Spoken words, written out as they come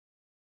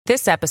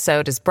This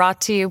episode is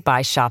brought to you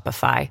by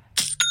Shopify.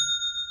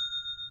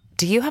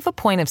 Do you have a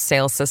point of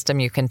sale system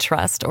you can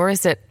trust, or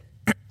is it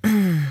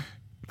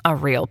a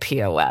real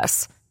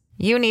POS?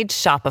 You need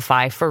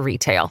Shopify for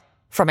retail.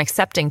 From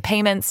accepting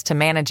payments to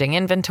managing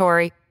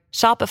inventory,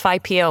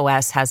 Shopify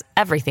POS has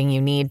everything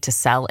you need to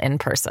sell in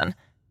person.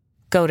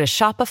 Go to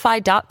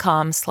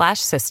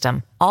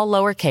shopify.com/system, all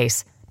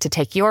lowercase, to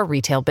take your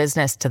retail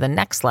business to the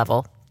next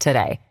level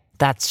today.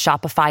 That's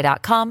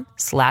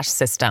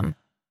shopify.com/system.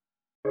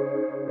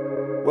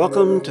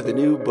 Welcome to the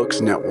New Books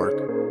Network.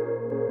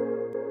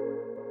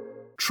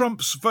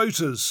 Trump's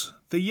voters,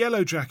 the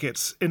Yellow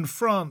Jackets in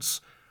France,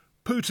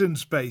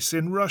 Putin's base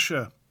in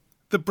Russia,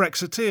 the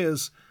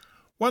Brexiteers.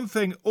 One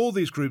thing all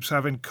these groups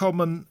have in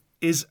common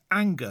is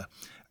anger.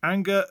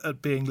 Anger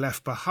at being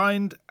left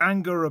behind,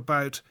 anger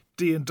about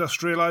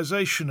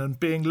deindustrialisation and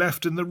being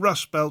left in the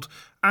Rust Belt,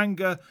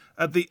 anger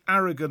at the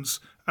arrogance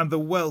and the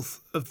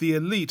wealth of the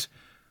elite.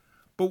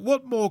 But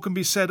what more can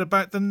be said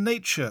about the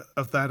nature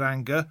of that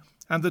anger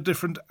and the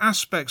different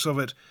aspects of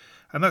it?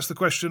 And that's the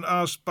question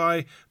asked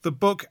by the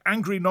book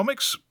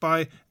Angrynomics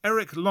by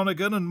Eric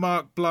Lonergan and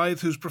Mark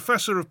Blythe, who's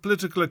Professor of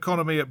Political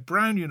Economy at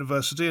Brown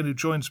University and who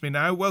joins me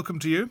now. Welcome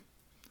to you.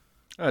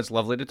 Oh, it's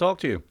lovely to talk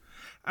to you.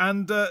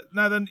 And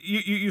now then,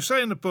 you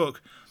say in the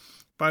book,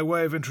 by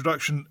way of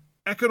introduction,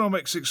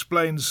 economics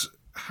explains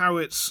how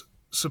it's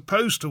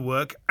supposed to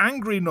work,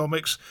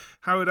 Angrynomics,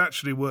 how it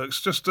actually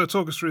works. Just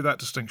talk us through that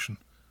distinction.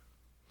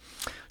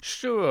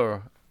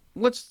 Sure.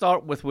 Let's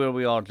start with where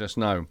we are just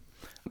now.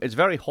 It's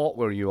very hot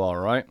where you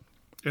are, right?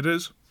 It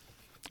is.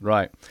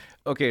 Right.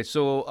 Okay,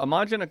 so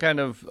imagine a kind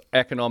of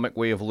economic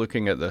way of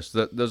looking at this,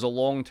 that there's a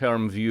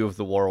long-term view of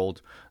the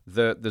world,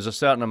 that there's a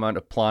certain amount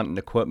of plant and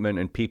equipment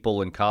and people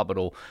and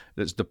capital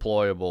that's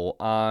deployable,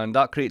 and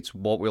that creates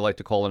what we like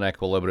to call an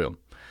equilibrium.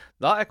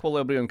 That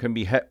equilibrium can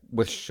be hit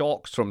with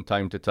shocks from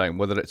time to time,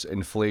 whether it's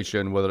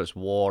inflation, whether it's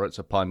war, it's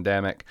a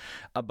pandemic.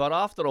 But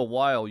after a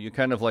while, you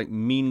kind of like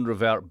mean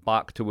revert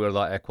back to where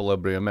that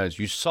equilibrium is.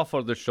 You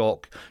suffer the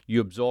shock,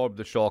 you absorb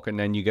the shock, and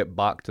then you get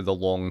back to the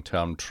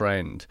long-term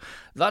trend.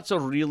 That's a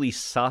really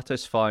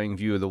satisfying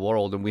view of the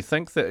world, and we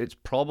think that it's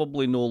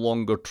probably no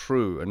longer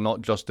true, and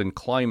not just in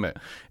climate.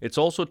 It's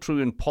also true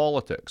in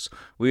politics.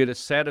 We had a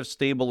set of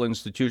stable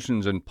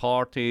institutions and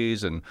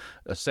parties and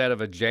a set of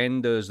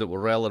agendas that were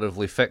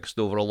relatively fixed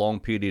over a long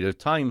period of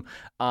time,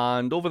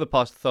 and over the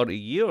past 30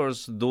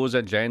 years, those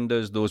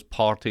agendas, those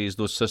parties,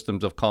 those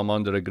systems have come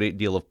under a great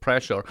deal of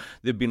pressure.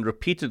 They've been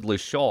repeatedly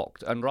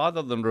shocked, and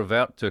rather than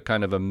revert to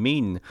kind of a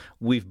mean,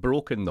 we've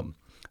broken them.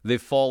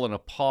 They've fallen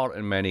apart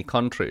in many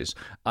countries.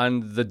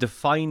 And the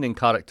defining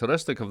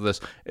characteristic of this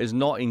is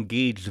not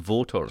engaged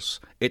voters,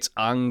 it's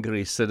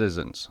angry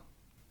citizens.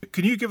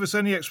 Can you give us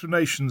any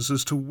explanations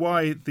as to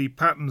why the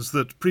patterns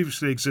that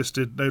previously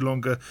existed no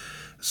longer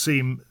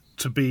seem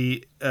to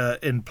be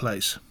in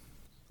place?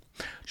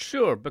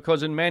 Sure,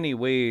 because in many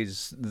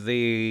ways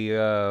the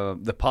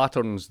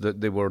patterns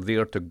that they were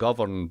there to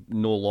govern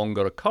no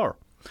longer occur.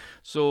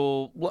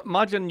 So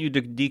imagine you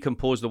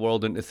decompose the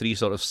world into three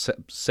sort of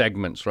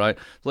segments, right?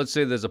 Let's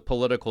say there's a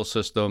political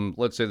system,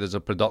 let's say there's a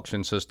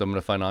production system and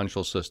a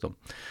financial system.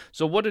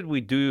 So what did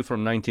we do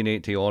from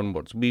 1980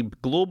 onwards? We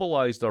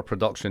globalized our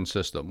production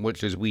system,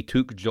 which is we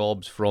took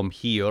jobs from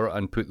here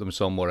and put them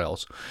somewhere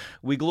else.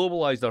 We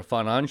globalized our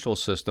financial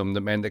system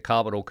that meant that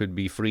capital could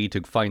be free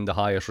to find the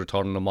highest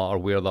return no matter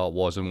where that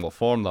was and what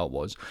form that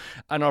was.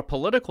 And our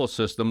political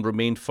system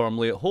remained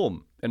firmly at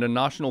home in a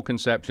national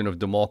conception of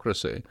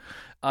democracy.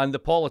 And the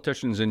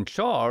politicians in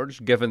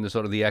charge, given the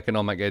sort of the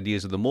economic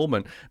ideas of the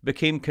moment,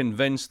 became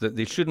convinced that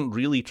they shouldn't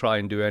really try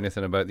and do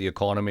anything about the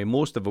economy.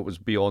 Most of it was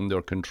beyond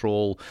their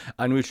control,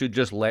 and we should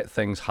just let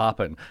things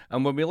happen.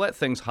 And when we let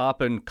things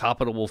happen,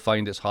 capital will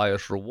find its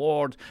highest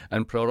reward,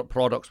 and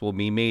products will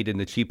be made in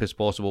the cheapest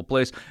possible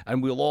place,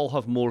 and we'll all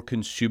have more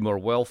consumer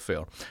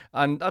welfare.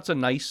 And that's a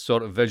nice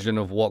sort of vision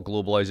of what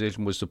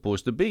globalization was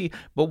supposed to be,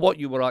 but what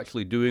you were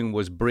actually doing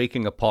was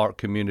breaking apart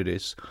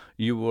communities.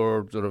 You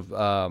were sort of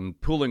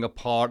pulling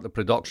apart the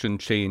production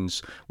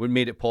chains, which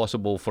made it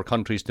possible for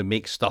countries to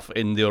make stuff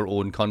in their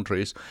own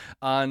countries.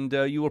 And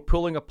you were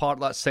pulling apart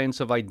that sense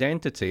of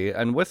identity,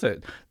 and with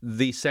it,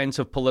 the sense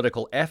of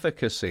political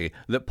efficacy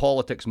that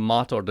politics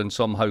mattered and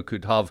somehow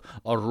could have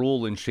a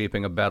role in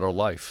shaping a better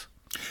life.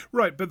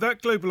 Right, but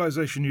that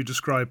globalization you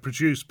described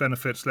produced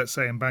benefits, let's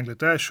say in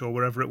Bangladesh or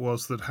wherever it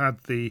was that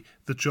had the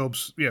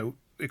jobs,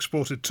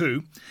 exported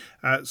to.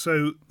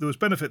 So there was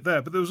benefit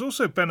there, but there was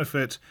also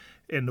benefit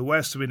in the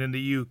West. I mean, in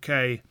the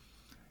UK,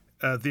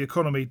 the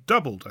economy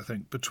doubled, I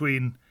think,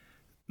 between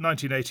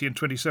 1980 and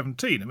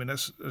 2017. I mean,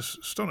 that's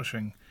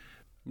astonishing.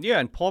 Yeah,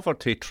 and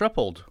poverty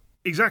tripled.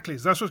 Exactly.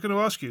 That's what I was going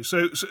to ask you.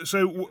 So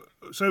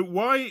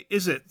why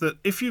is it that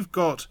if you've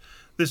got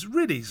this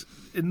really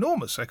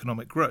enormous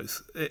economic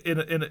growth in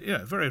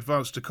a very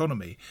advanced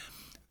economy,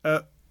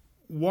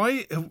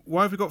 why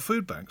have we got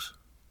food banks?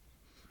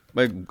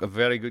 A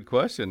very good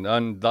question,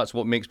 and that's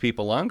what makes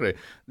people angry.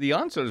 The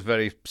answer is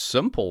very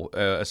simple,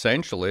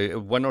 essentially,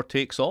 winner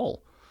takes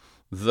all.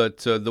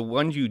 That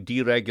when you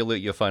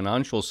deregulate your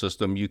financial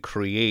system, you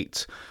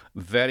create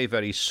very,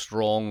 very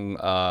strong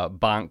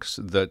banks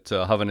that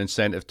have an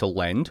incentive to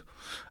lend.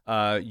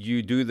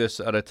 You do this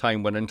at a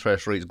time when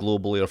interest rates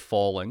globally are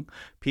falling.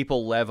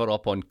 People lever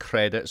up on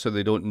credit so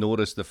they don't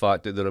notice the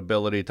fact that their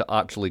ability to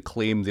actually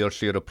claim their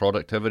share of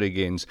productivity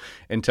gains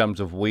in terms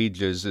of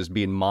wages is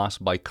being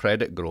masked by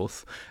credit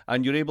growth.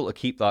 And you're able to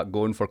keep that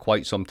going for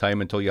quite some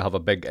time until you have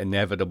a big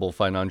inevitable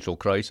financial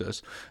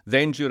crisis.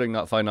 Then during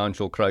that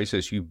financial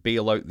crisis, you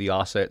bail out the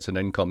assets and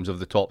incomes of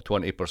the top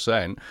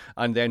 20%.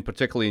 And then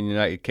particularly in the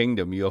United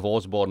Kingdom, you have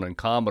Osborne and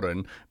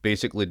Cameron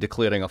basically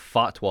declaring a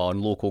fatwa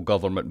on local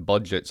government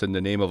budgets in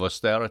the name of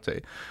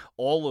austerity,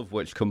 all of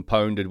which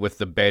compounded with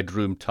the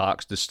bedroom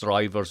tax, the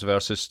strivers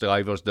versus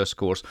strivers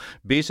discourse,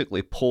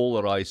 basically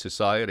polarised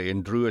society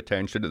and drew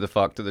attention to the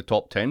fact that the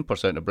top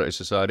 10% of British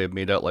society have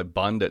made out like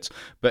bandits,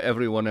 but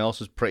everyone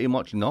else is pretty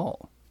much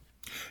not.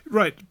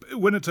 Right,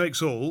 winner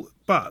takes all,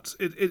 but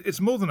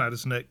it's more than that,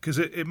 isn't it? Because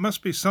it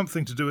must be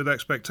something to do with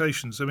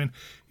expectations. I mean,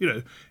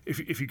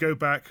 if you go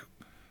back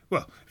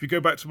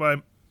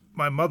to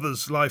my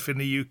mother's life in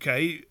the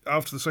UK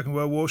after the Second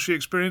World War, she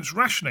experienced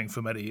rationing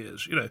for many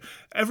years.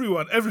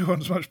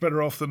 Everyone's much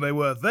better off than they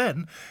were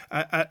then,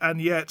 and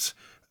yet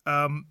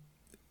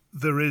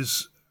there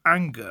is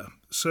anger.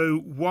 So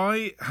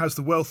why has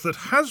the wealth that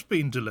has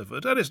been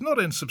delivered, and it's not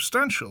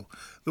insubstantial,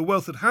 the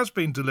wealth that has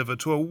been delivered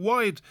to a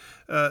wide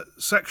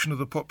section of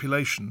the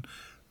population,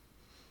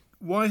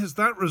 why has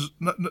that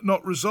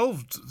not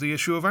resolved the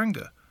issue of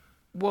anger?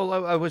 Well,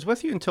 I was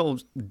with you until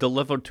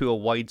delivered to a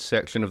wide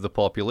section of the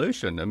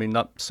population. I mean,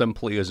 that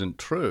simply isn't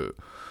true.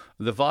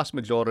 The vast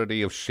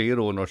majority of share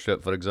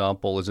ownership, for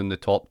example, is in the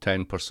top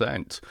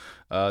 10%.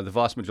 The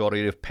vast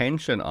majority of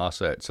pension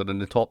assets are in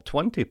the top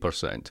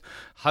 20%.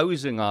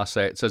 Housing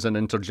assets as an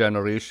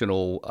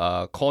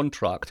intergenerational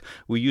contract.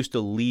 We used to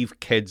leave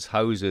kids'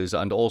 houses,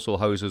 and also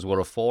houses were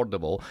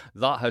affordable.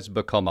 That has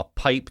become a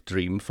pipe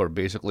dream for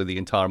basically the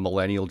entire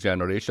millennial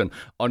generation,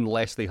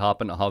 unless they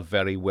happen to have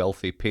very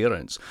wealthy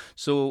parents.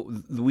 So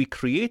we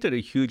created a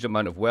huge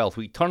amount of wealth.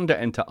 We turned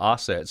it into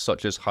assets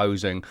such as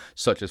housing,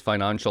 such as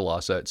financial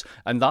assets,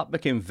 and that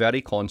became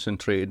very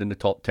concentrated in the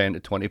top 10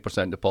 to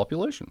 20% of the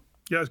population.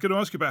 Yeah, I was going to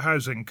ask you about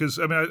housing, because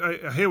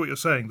I hear what you're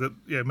saying, that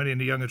many in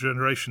the younger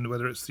generation,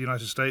 whether it's the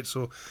United States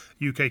or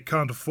UK,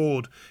 can't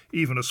afford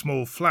even a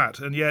small flat,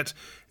 and yet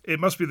it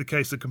must be the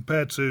case that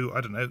compared to,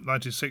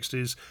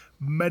 1960s,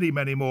 many,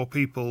 many more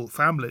people,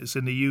 families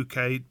in the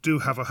UK do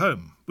have a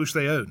home, which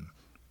they own.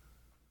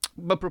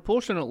 But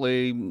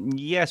proportionately,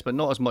 yes, but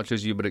not as much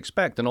as you would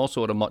expect, and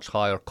also at a much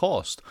higher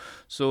cost.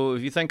 So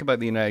if you think about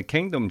the United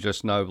Kingdom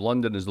just now,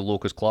 London is the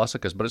locus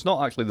classicus, but it's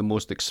not actually the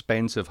most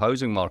expensive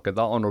housing market.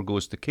 That honour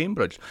goes to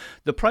Cambridge.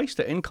 The price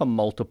to income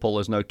multiple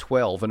is now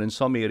 12, and in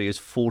some areas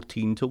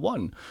 14 to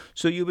 1.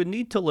 So you would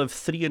need to live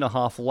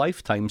 3.5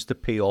 lifetimes to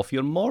pay off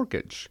your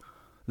mortgage.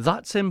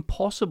 That's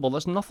impossible.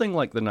 That's nothing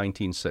like the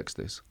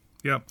 1960s.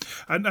 Yeah,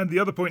 and the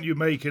other point you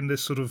make in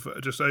this sort of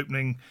just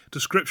opening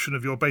description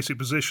of your basic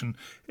position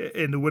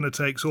in the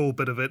winner-takes-all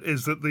bit of it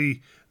is that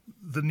the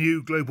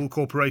new global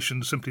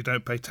corporations simply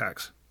don't pay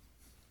tax.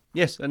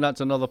 Yes, and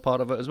that's another part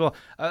of it as well.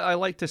 I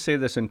like to say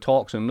this in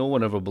talks, and no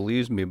one ever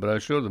believes me, but I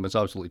assure them it's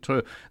absolutely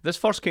true. This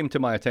first came to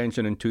my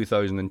attention in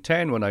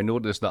 2010 when I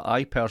noticed that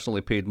I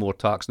personally paid more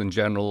tax than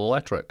General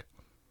Electric.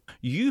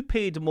 You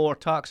paid more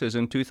taxes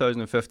in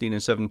 2015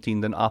 and 17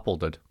 than Apple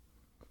did.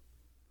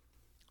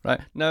 Right.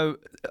 Now,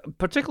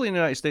 particularly in the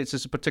United States,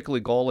 this is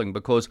particularly galling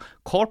because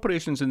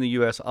corporations in the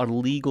US are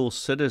legal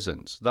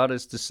citizens. That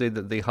is to say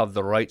that they have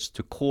the rights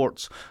to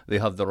courts, they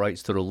have the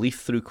rights to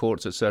relief through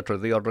courts, etc.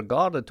 They are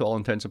regarded to all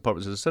intents and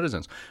purposes as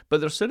citizens. But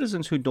they're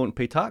citizens who don't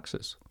pay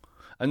taxes.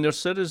 And they're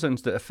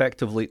citizens that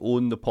effectively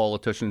own the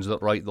politicians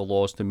that write the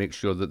laws to make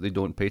sure that they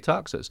don't pay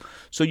taxes.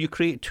 So you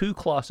create two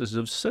classes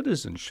of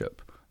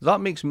citizenship. That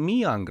makes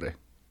me angry.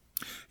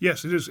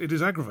 Yes, it is. It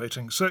is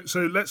aggravating. So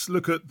let's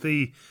look at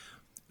the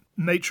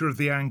nature of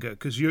the anger,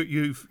 because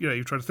you've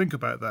tried to think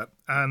about that,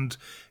 and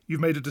you've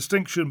made a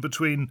distinction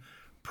between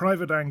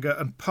private anger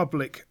and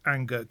public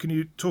anger. Can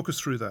you talk us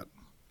through that?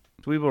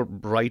 We were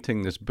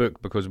writing this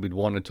book because we'd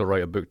wanted to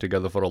write a book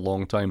together for a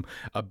long time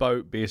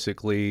about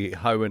basically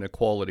how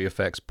inequality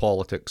affects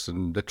politics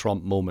and the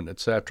Trump moment,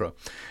 etc.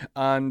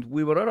 And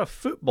we were at a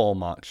football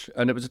match,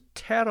 and it was a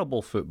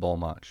terrible football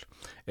match.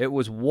 It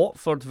was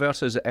Watford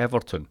versus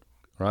Everton.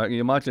 Right? Can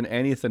you imagine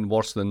anything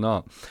worse than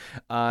that?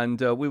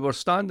 And we were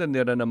standing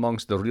there in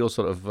amongst the real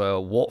sort of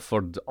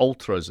Watford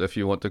ultras, if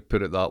you want to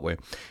put it that way.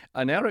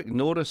 And Eric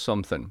noticed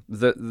something,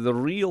 that the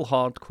real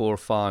hardcore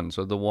fans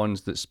are the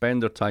ones that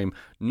spend their time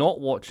not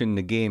watching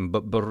the game,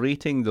 but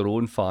berating their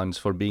own fans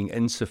for being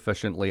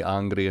insufficiently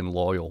angry and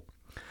loyal.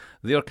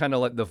 They're kind of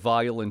like the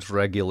violence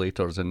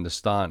regulators in the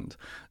stand.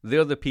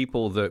 They're the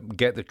people that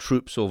get the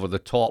troops over the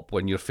top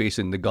when you're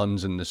facing the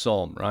guns in the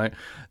Somme, right?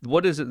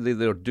 What is it that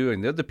they're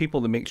doing? They're the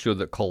people that make sure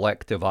that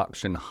collective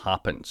action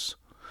happens.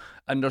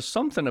 And there's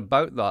something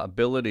about that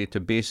ability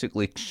to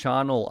basically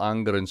channel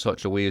anger in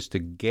such a way as to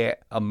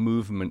get a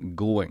movement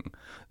going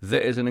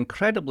that is an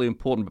incredibly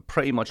important but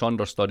pretty much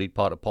understudied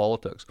part of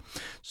politics.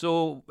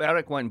 So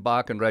Eric went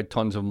back and read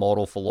tons of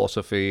moral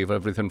philosophy,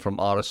 everything from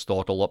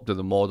Aristotle up to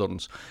the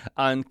moderns,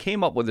 and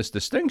came up with this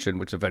distinction,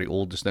 which is a very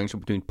old distinction,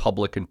 between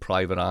public and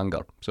private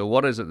anger. So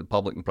what is it, the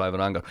public and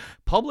private anger?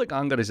 Public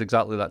anger is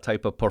exactly that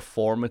type of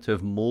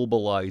performative,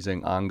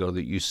 mobilizing anger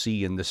that you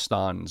see in the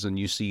stands and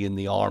you see in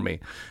the army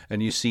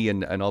and you see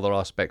in other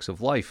aspects of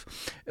life.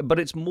 But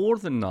it's more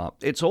than that.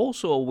 It's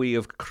also a way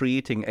of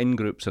creating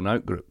in-groups and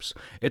out-groups.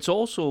 It's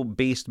also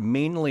based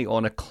mainly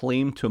on a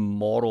claim to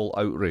moral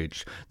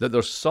outrage, that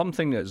there's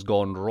something that's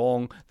gone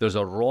wrong, there's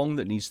a wrong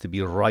that needs to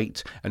be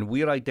right, and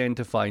we're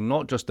identifying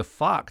not just the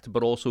fact,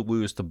 but also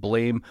who is to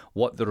blame,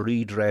 what the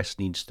redress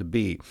needs to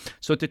be.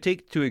 So to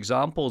take two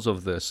examples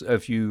of this,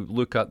 if you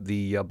look at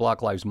the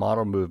Black Lives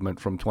Matter movement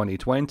from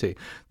 2020,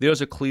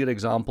 there's a clear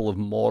example of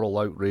moral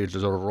outrage.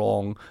 There's a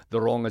wrong,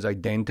 the wrong is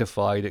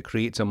identified, it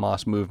creates a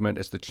mass movement,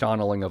 it's the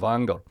channeling of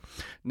anger.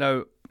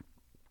 Now,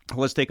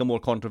 let's take a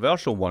more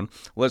controversial one.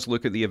 Let's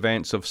look at the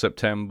events of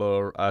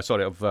January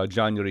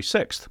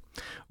 6th,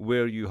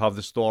 where you have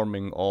the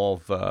storming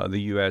of the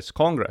US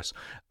Congress.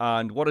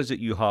 And what is it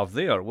you have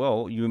there?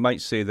 Well, you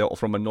might say that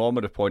from a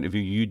normative point of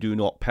view, you do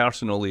not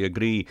personally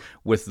agree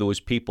with those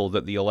people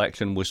that the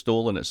election was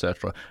stolen,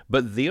 etc.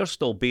 But they're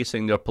still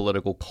basing their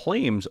political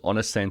claims on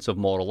a sense of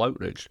moral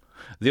outrage.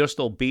 They're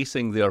still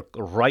basing their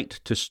right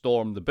to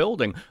storm the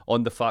building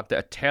on the fact that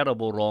a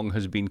terrible wrong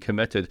has been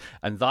committed,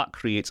 and that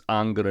creates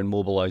anger and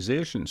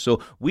mobilization.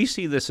 So we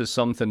see this as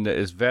something that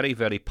is very,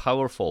 very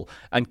powerful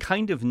and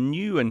kind of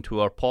new into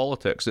our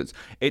politics.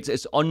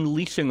 It's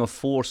unleashing a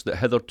force that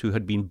hitherto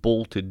had been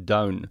bolted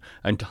down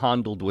and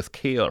handled with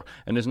care,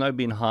 and is now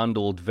being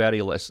handled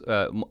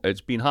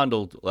it's been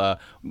handled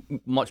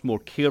much more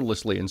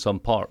carelessly in some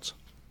parts.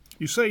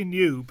 You say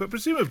new, but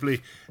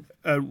presumably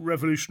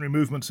revolutionary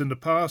movements in the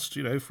past,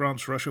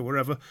 France, Russia,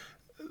 wherever,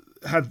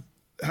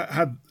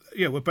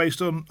 were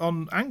based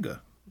on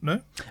anger.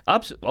 No?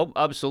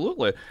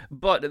 Absolutely.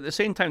 But at the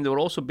same time, they were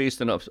also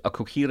based on a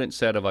coherent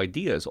set of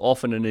ideas,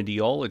 often an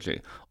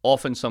ideology,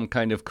 often some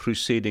kind of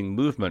crusading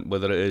movement,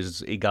 whether it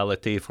is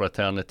égalité,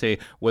 fraternité,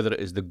 whether it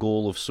is the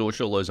goal of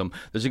socialism.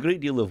 There's a great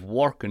deal of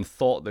work and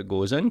thought that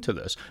goes into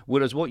this,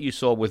 whereas what you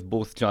saw with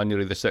both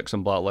January the 6th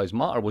and Black Lives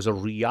Matter was a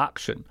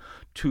reaction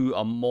to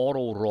a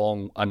moral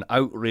wrong, an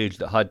outrage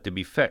that had to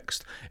be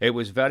fixed. It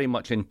was very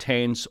much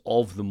intense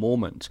of the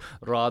moment,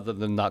 rather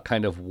than that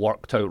kind of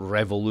worked out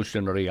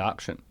revolutionary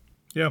action.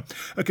 Yeah.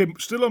 Okay,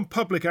 still on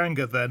public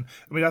anger then.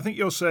 I mean, I think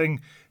you're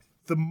saying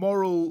the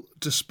moral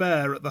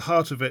despair at the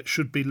heart of it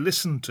should be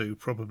listened to,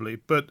 probably.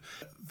 But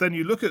then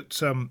you look at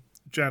Jan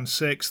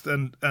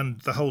 6th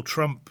and the whole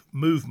Trump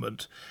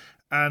movement,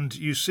 and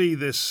you see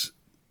this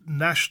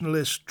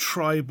nationalist,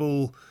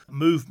 tribal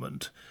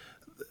movement,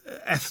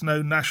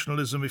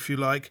 ethno-nationalism, if you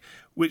like,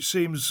 which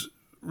seems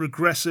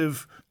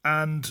regressive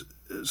and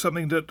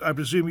something that I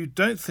presume you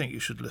don't think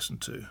you should listen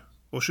to.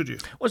 Or should you?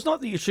 Well, it's not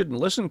that you shouldn't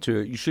listen to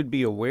it. You should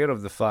be aware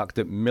of the fact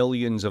that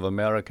millions of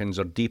Americans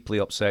are deeply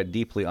upset,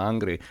 deeply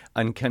angry,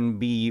 and can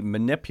be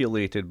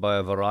manipulated by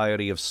a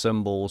variety of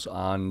symbols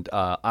and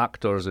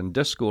actors and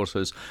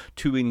discourses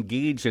to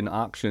engage in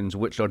actions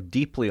which are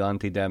deeply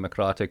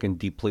anti-democratic and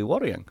deeply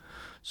worrying.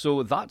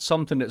 So that's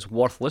something that's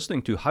worth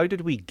listening to. How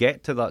did we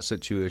get to that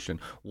situation?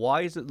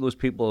 Why is it those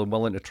people are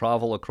willing to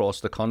travel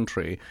across the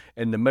country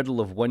in the middle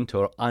of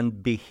winter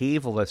and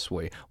behave this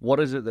way?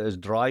 What is it that is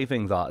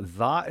driving that?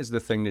 That is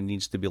the thing that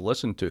needs to be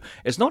listened to.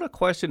 It's not a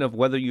question of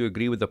whether you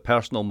agree with the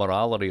personal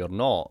morality or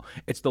not.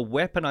 It's the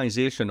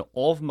weaponization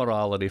of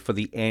morality for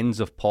the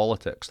ends of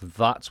politics.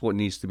 That's what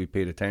needs to be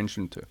paid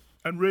attention to.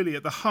 And really,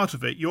 at the heart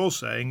of it, you're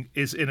saying,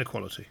 is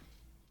inequality.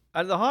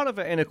 At the heart of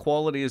it,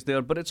 inequality is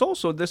there, but it's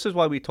also, this is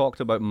why we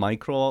talked about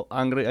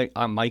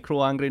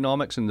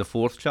micro-angrynomics in the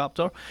 4th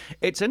chapter.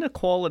 It's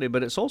inequality,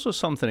 but it's also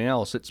something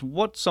else. It's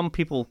what some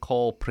people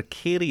call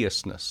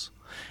precariousness.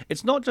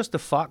 It's not just the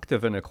fact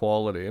of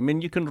inequality. I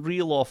mean, you can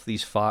reel off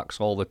these facts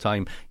all the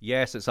time.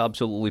 Yes, it's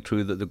absolutely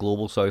true that the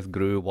global south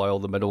grew while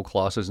the middle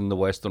classes in the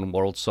Western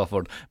world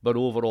suffered, but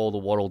overall the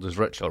world is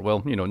richer.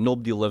 Well,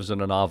 nobody lives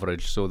on an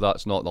average, so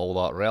that's not all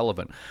that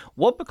relevant.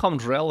 What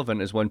becomes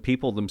relevant is when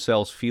people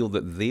themselves feel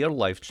that their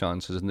life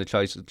chances and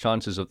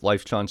the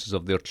life chances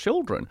of their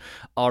children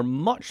are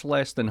much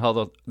less than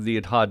how they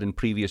had had in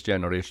previous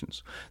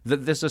generations.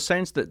 That there's a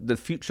sense that the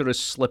future is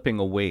slipping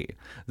away.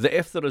 That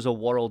if there is a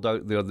world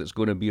out there that's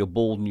going to be a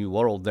bold new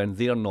world, then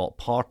they're not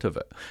part of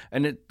it.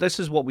 And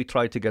this is what we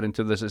try to get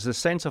into this. It's a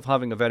sense of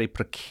having a very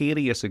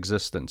precarious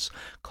existence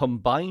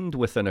combined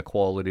with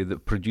inequality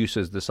that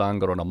produces this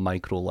anger on a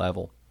micro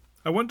level.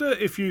 I wonder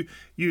if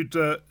you'd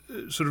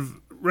sort of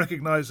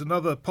recognise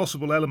another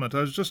possible element. I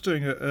was just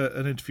doing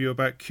an interview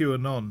about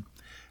QAnon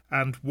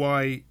and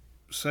why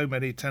so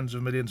many tens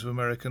of millions of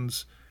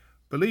Americans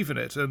believe in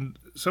it. And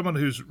someone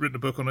who's written a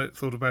book on it,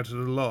 thought about it a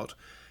lot,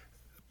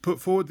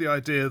 put forward the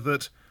idea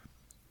that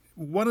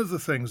one of the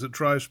things that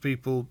drives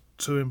people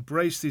to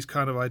embrace these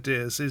kind of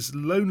ideas is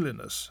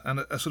loneliness and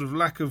a sort of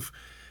lack of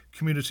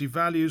community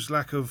values,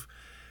 lack of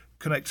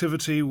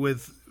connectivity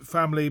with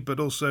family, but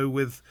also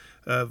with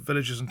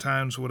villages and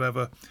towns or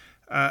whatever.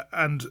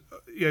 And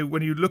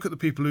when you look at the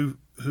people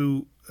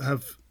who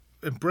have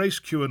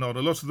embraced QAnon,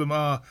 a lot of them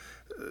are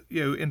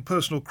in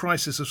personal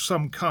crisis of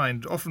some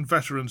kind, often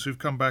veterans who've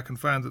come back and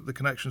found that the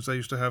connections they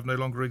used to have no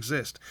longer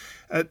exist.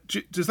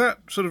 Does that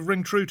sort of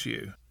ring true to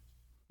you?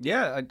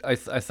 Yeah, I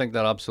think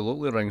that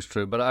absolutely rings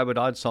true, but I would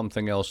add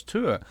something else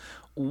to it.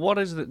 What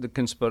is it the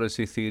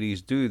conspiracy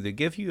theories do? They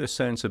give you a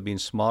sense of being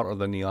smarter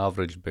than the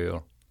average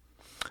bear,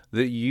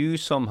 that you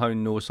somehow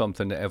know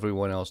something that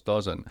everyone else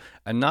doesn't.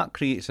 And that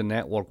creates a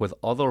network with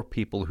other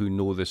people who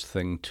know this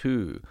thing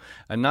too.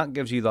 And that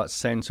gives you that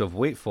sense of,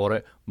 wait for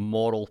it,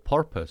 moral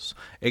purpose.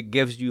 It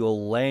gives you a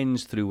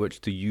lens through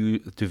which to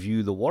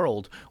view the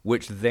world,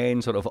 which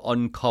then sort of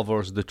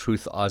uncovers the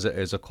truth as it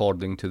is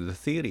according to the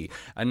theory.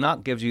 And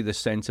that gives you the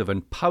sense of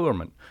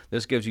empowerment.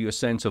 This gives you a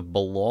sense of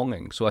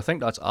belonging. So I think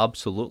that's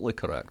absolutely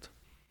correct.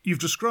 You've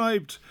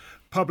described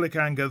public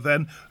anger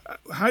then.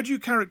 How do you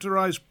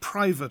characterize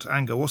private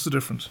anger? What's the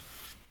difference?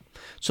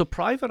 So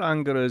private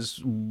anger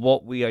is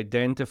what we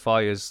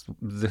identify as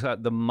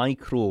the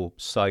micro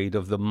side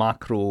of the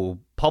macro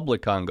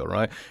public anger,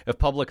 right? If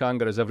public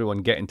anger is everyone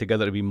getting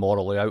together to be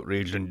morally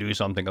outraged and do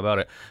something about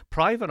it,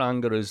 private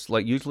anger is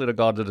like usually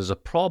regarded as a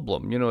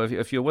problem.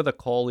 If you're with a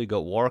colleague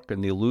at work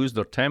and they lose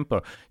their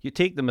temper, you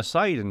take them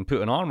aside and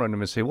put an arm around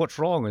them and say, what's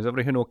wrong? Is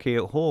everything okay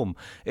at home?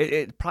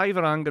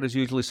 Private anger is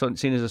usually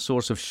seen as a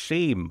source of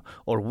shame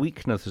or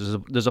weakness.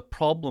 There's a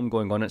problem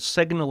going on. It's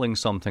signaling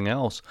something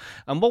else.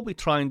 And what we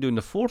try and do in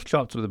the fourth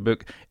chapter of the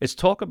book is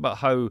talk about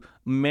how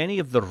many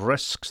of the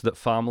risks that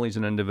families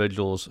and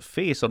individuals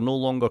face are no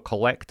longer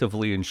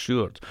collectively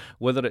insured,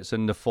 whether it's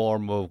in the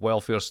form of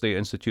welfare state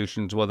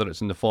institutions, whether it's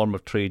in the form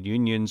of trade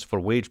unions for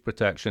wage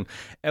protection.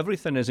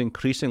 Everything is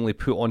increasingly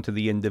put onto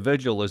the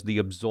individual as the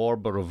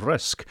absorber of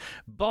risk.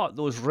 But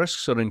those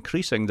risks are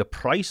increasing. The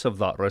price of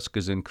that risk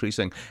is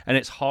increasing. And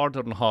it's harder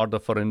and harder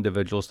for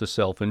individuals to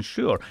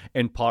self-insure,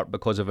 in part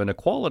because of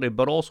inequality,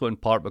 but also in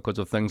part because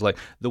of things like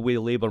the way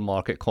labour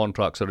market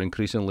contracts are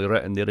increasingly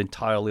written. They're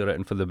entirely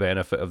written for the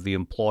benefit of the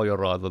employer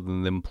rather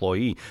than the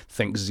employee.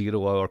 Think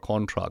 0-hour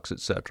contracts,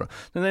 etc.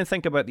 And then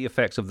think about the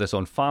effects of this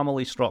on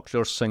family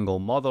structures, single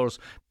mothers,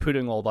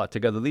 putting all that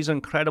together. These are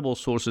incredible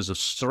sources of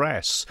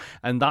stress.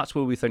 And that's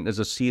where we think there's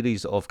a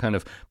series of kind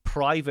of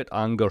private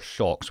anger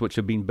shocks which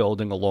have been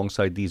building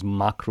alongside these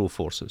macro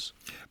forces.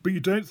 But you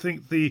don't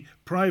think the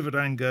private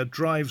anger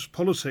drives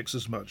politics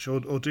as much, or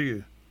do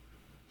you?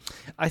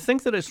 I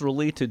think that it's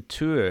related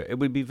to it. It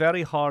would be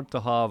very hard to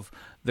have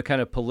the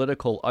kind of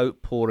political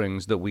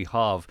outpourings that we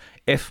have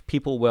if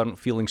people weren't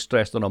feeling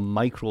stressed on a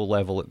micro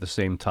level at the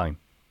same time.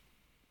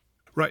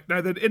 Right.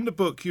 Now then, in the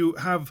book, you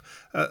have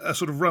a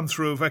sort of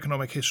run-through of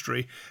economic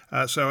history.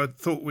 So I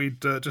thought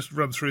we'd just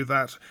run through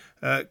that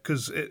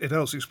because it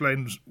helps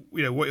explain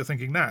what you're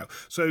thinking now.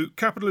 So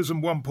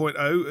capitalism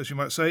 1.0, as you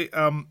might say,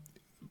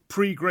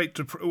 Great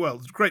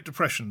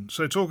Depression.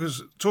 So talk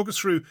us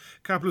through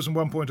capitalism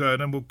 1.0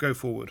 and then we'll go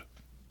forward.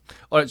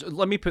 All right, so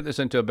let me put this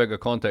into a bigger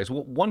context.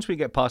 Once we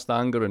get past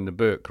anger in the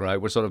book, right,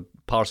 we're sort of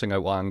parsing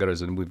out what anger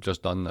is, and we've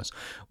just done this.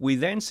 We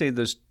then say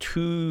there's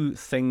two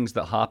things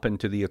that happen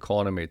to the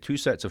economy, two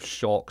sets of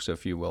shocks,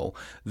 if you will,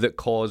 that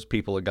cause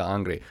people to get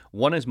angry.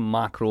 One is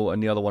macro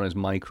and the other one is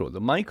micro. The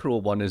micro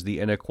one is the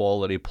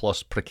inequality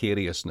plus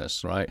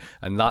precariousness, right?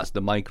 And that's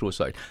the micro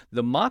side.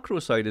 The macro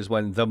side is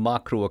when the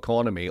macro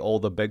economy, all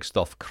the big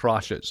stuff,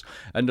 crashes.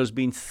 And there's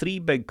been three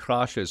big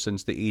crashes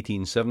since the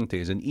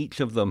 1870s, and each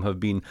of them have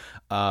been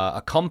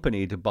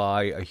accompanied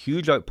by a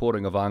huge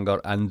outpouring of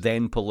anger and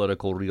then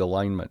political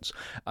realignments.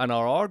 And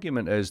our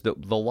argument is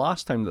that the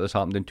last time that this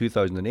happened in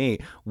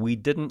 2008, we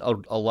didn't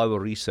allow a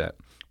reset.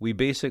 We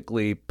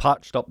basically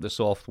patched up the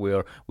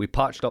software, we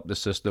patched up the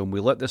system, we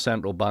let the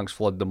central banks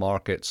flood the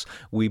markets,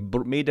 we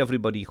made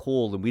everybody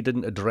whole, and we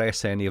didn't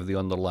address any of the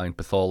underlying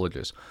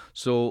pathologies.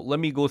 So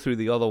let me go through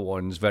the other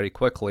ones very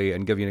quickly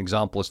and give you an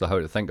example as to how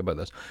to think about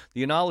this.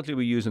 The analogy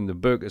we use in the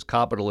book is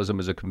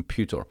capitalism is a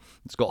computer.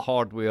 It's got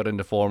hardware in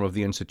the form of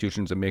the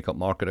institutions that make up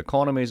market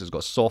economies. It's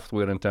got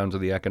software in terms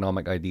of the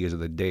economic ideas of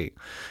the day.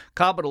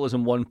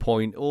 Capitalism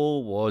 1.0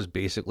 was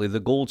basically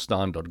the gold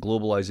standard,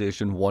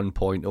 globalization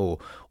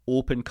 1.0.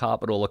 Open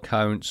capital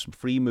accounts,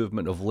 free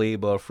movement of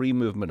labour, free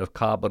movement of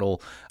capital,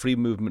 free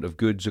movement of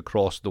goods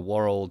across the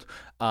world,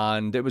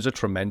 and it was a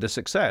tremendous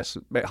success.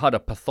 It had a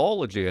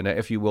pathology in it,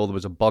 if you will. There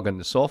was a bug in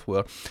the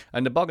software,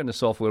 and the bug in the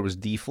software was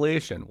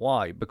deflation.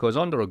 Why? Because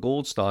under a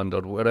gold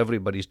standard where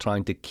everybody's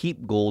trying to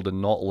keep gold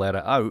and not let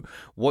it out,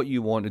 what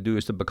you want to do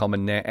is to become a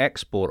net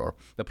exporter.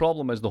 The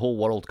problem is the whole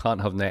world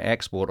can't have net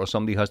export, or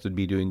somebody has to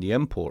be doing the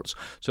imports.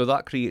 So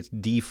that creates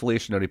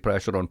deflationary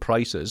pressure on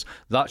prices.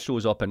 That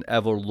shows up in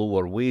ever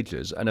lower wages.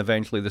 wages, and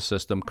eventually the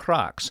system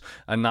cracks.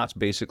 And that's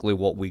basically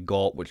what we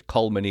got, which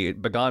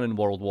began in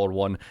World War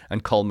I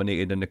and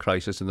culminated in the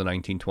crisis in the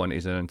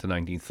 1920s and into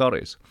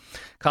 1930s.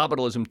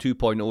 Capitalism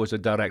 2.0 is a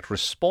direct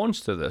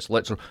response to this.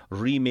 Let's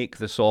remake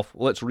the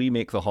software, let's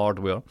remake the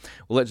hardware,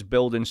 let's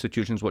build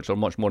institutions which are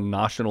much more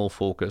national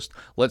focused,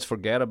 let's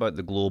forget about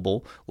the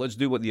global, let's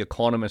do what The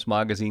Economist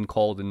magazine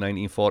called in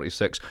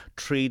 1946,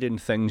 trade in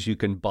things you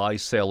can buy,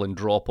 sell and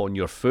drop on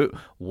your foot.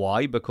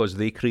 Why? Because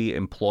they create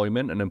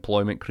employment, and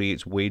employment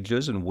creates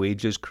wages, and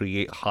wages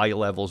create high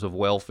levels of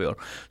welfare.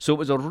 So it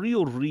was a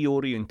real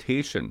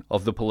reorientation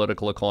of the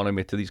political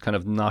economy to these kind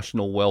of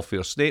national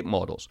welfare state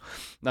models.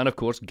 And of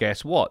course,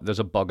 guess what? There's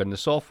a bug in the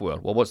software.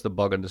 Well, what's the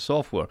bug in the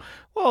software?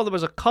 Well, there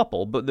was a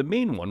couple, but the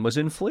main one was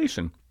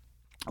inflation.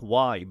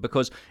 Why?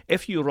 Because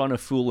if you run a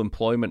full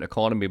employment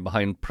economy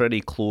behind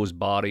pretty close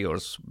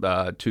barriers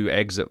to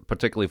exit,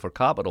 particularly for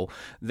capital,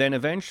 then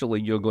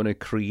eventually you're going to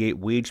create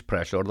wage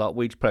pressure. That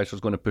wage pressure is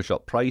going to push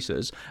up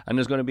prices, and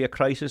there's going to be a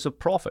crisis of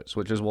profits,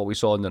 which is what we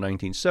saw in the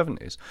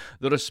 1970s.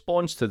 The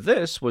response to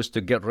this was to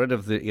get rid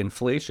of the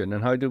inflation.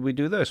 And how did we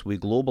do this? We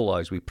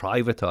globalized, we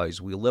privatized,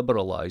 we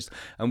liberalized,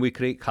 and we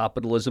create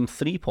capitalism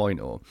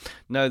 3.0.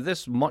 Now,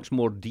 this much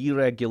more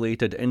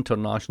deregulated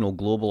international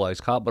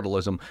globalized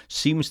capitalism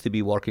seems to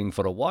be working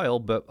for a while,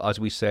 but as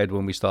we said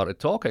when we started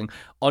talking,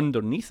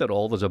 underneath it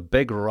all there's a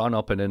big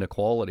run-up in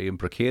inequality and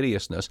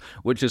precariousness,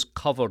 which is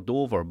covered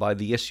over by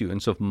the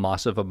issuance of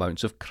massive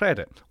amounts of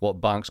credit, what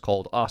banks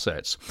called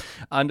assets.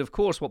 And of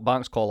course, what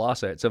banks call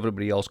assets,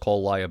 everybody else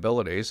call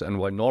liabilities, and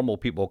when normal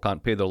people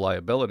can't pay their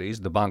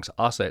liabilities, the bank's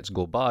assets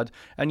go bad,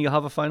 and you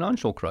have a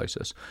financial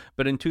crisis.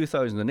 But in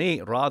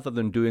 2008, rather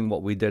than doing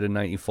what we did in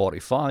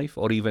 1945,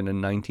 or even in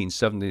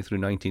 1970 through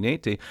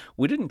 1980,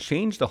 we didn't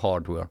change the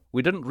hardware,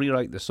 we didn't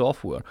rewrite the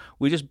software.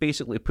 We just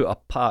basically put a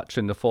patch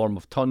in the form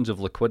of tons of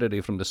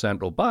liquidity from the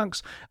central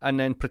banks and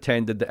then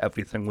pretended that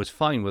everything was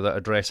fine without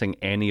addressing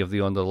any of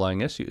the underlying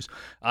issues.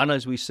 And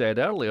as we said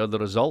earlier, the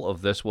result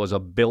of this was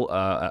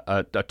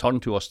a turn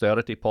to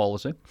austerity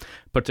policy,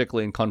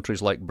 particularly in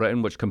countries like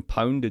Britain, which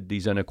compounded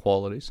these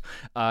inequalities,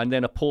 and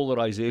then a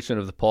polarization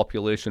of the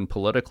population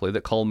politically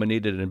that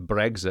culminated in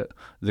Brexit,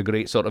 the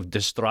great sort of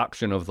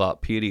distraction of that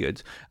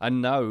period.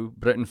 And now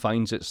Britain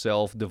finds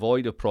itself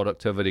devoid of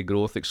productivity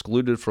growth,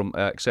 excluded from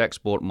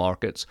export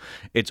markets.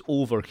 It's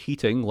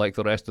overheating like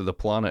the rest of the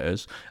planet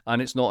is,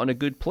 and it's not in a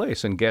good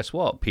place. And guess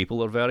what?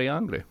 People are very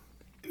angry.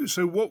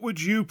 So what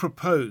would you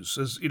propose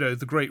as,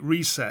 the Great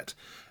Reset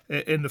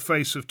in the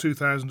face of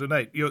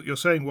 2008? You're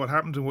saying what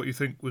happened and what you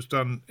think was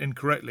done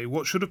incorrectly.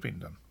 What should have been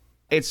done?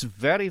 It's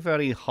very,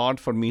 very hard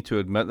for me to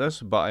admit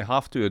this, but I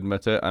have to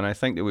admit it, and I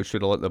think that we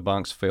should have let the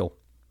banks fail.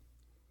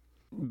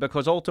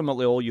 Because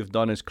ultimately all you've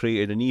done is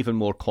created an even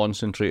more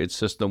concentrated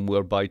system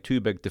whereby too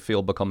big to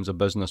fail becomes a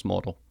business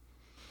model.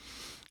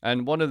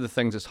 And one of the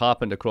things that's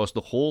happened across the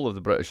whole of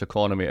the British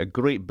economy, a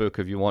great book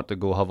if you want to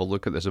go have a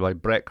look at this by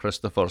Brett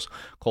Christophers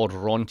called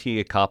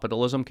Rentier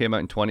Capitalism, came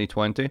out in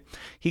 2020.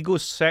 He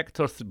goes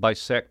sector by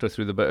sector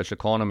through the British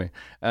economy.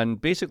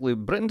 And basically,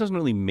 Britain doesn't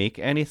really make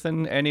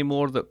anything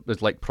anymore that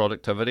is like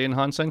productivity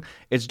enhancing.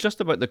 It's just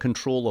about the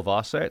control of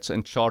assets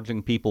and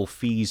charging people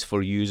fees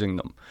for using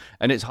them.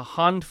 And it's a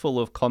handful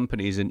of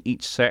companies in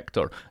each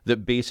sector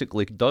that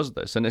basically does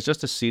this. And it's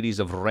just a series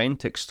of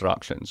rent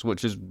extractions,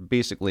 which is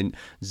basically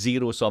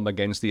zero sum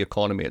against the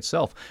economy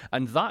itself.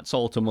 And that's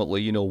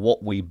ultimately,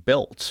 what we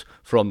built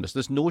from this.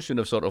 This notion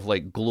of sort of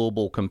like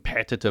global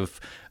competitive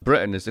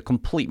Britain is a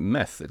complete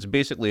myth. It's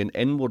basically an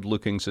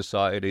inward-looking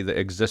society that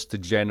exists to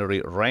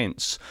generate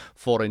rents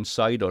for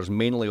insiders,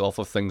 mainly off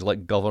of things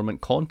like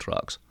government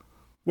contracts.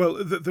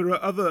 Well, there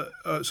are other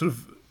sort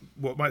of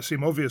what might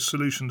seem obvious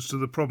solutions to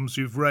the problems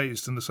you've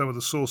raised and some of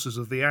the sources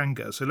of the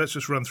anger. So let's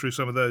just run through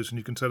some of those and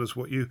you can tell us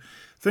what you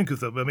think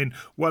of them. I mean,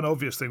 one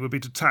obvious thing would be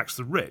to tax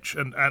the rich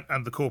and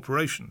the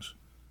corporations.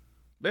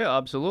 Yeah,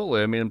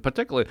 absolutely. I mean,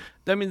 particularly,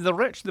 the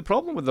rich, the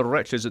problem with the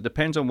rich is it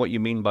depends on what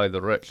you mean by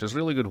the rich. There's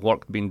really good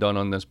work being done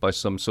on this by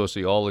some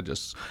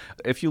sociologists.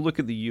 If you look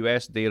at the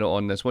US data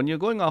on this, when you're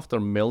going after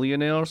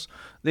millionaires,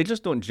 they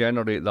just don't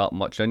generate that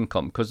much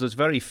income because there's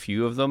very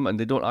few of them and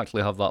they don't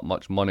actually have that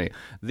much money.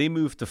 They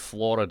move to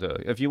Florida.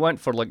 If you went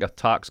for like a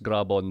tax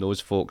grab on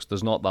those folks,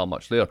 there's not that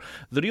much there.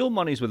 The real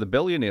money's with the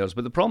billionaires,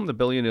 but the problem with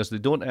the billionaires, they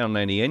don't earn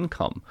any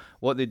income.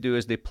 What they do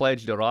is they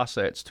pledge their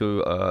assets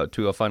to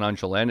a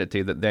financial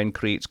entity that then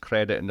creates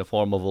credit in the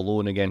form of a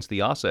loan against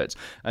the assets,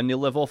 and they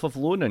live off of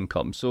loan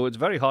income. So it's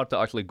very hard to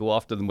actually go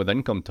after them with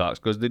income tax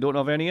because they don't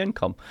have any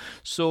income.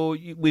 So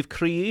we've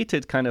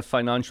created kind of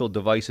financial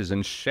devices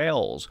and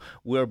shells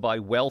whereby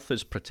wealth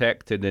is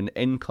protected and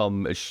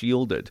income is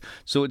shielded.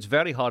 So it's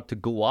very hard to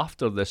go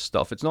after this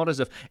stuff. It's not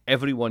as if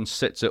everyone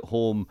sits at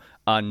home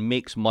and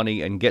makes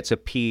money and gets a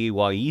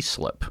PAYE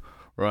slip.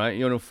 Right?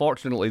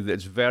 Fortunately,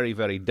 it's very,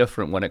 very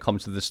different when it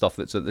comes to the stuff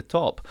that's at the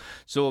top.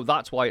 So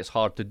that's why it's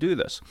hard to do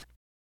this.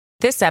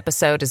 This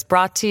episode is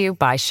brought to you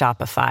by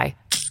Shopify.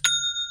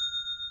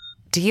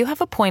 Do you have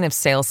a point of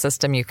sale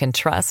system you can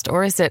trust,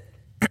 or is it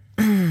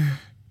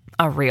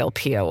a real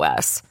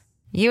POS?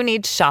 You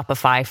need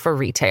Shopify for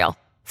retail.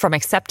 From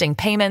accepting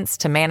payments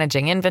to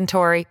managing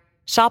inventory,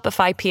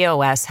 Shopify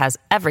POS has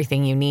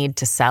everything you need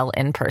to sell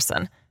in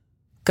person.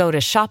 Go to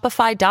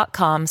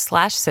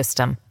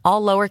shopify.com/system,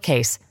 all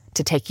lowercase,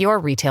 to take your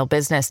retail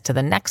business to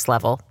the next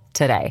level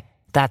today.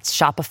 That's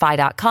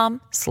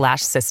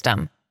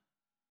shopify.com/system.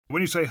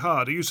 When you say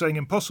hard, are you saying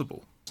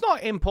impossible? It's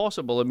not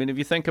impossible. I mean, if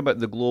you think about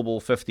the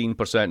global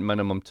 15%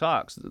 minimum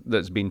tax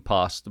that's been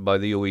passed by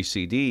the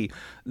OECD,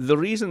 the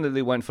reason that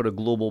they went for a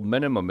global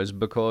minimum is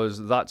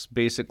because that's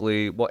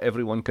basically what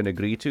everyone can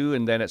agree to,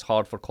 and then it's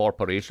hard for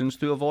corporations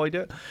to avoid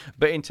it.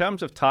 But in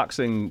terms of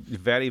taxing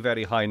very,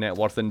 very high net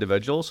worth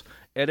individuals,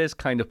 it is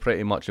kind of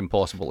pretty much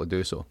impossible to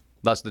do so.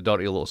 That's the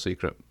dirty little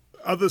secret.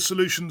 Other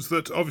solutions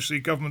that obviously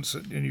governments,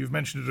 and you've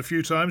mentioned it a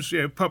few times,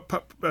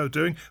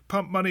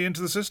 pump money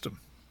into the system.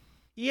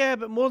 Yeah,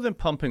 but more than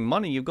pumping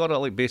money, you've got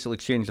to basically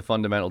change the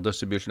fundamental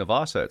distribution of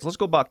assets. Let's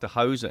go back to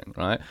housing,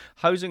 right?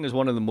 Housing is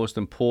one of the most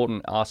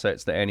important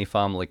assets that any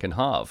family can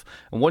have.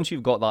 And once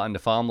you've got that in the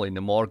family and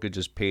the mortgage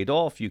is paid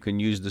off, you can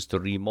use this to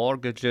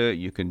remortgage it.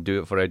 You can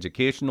do it for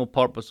educational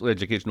purposes,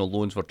 educational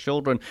loans for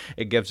children.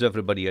 It gives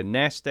everybody a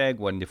nest egg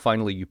when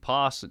finally you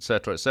pass,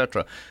 etc.,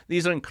 etc.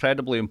 These are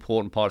incredibly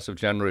important parts of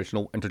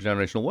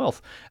intergenerational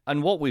wealth.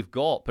 And what we've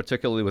got,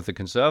 particularly with the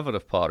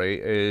Conservative Party,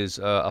 is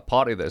a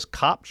party that is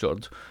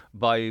captured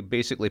by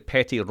basically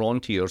petty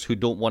rentiers who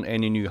don't want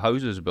any new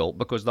houses built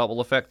because that will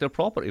affect their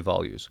property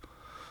values.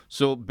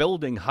 So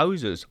building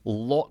houses,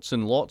 lots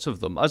and lots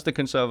of them, as the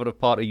Conservative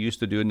Party used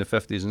to do in the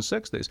 50s and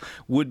 60s,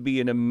 would be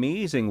an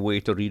amazing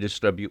way to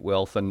redistribute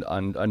wealth and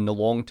in the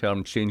long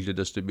term change the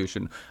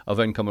distribution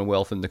of income and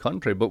wealth in the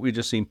country. But we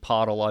just seem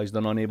paralysed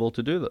and unable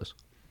to do this.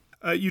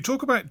 You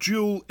talk about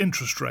dual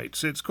interest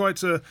rates. It's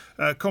quite a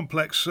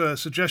complex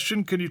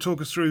suggestion. Can you talk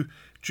us through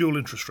dual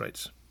interest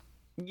rates?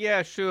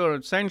 Yeah, sure.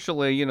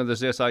 Essentially,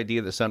 there's this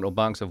idea that central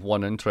banks have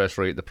one interest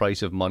rate, the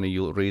price of money,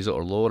 you'll raise it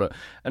or lower it.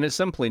 And it's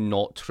simply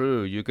not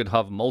true. You could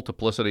have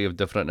multiplicity of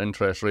different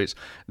interest rates.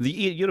 The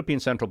European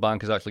Central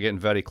Bank is actually getting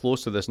very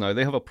close to this now.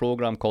 They have a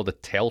program called the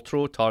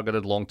TLTRO,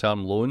 Targeted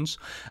Long-Term Loans.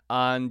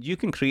 And you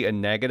can create a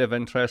negative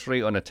interest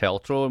rate on a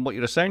TLTRO. And what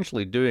you're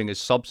essentially doing is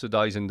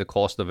subsidizing the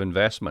cost of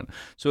investment.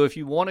 So if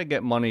you want to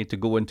get money to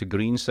go into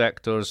green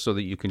sectors so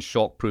that you can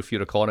shock-proof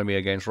your economy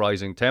against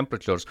rising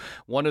temperatures,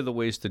 one of the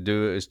ways to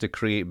do it is to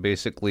create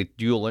basically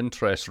dual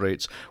interest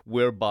rates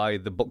whereby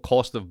the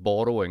cost of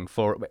borrowing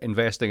for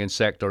investing in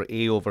sector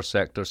A over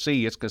sector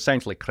C, it's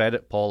essentially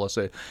credit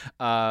policy,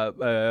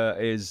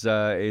 is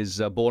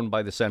borne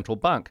by the central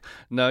bank.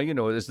 Now,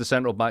 is the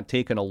central bank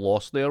taking a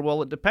loss there?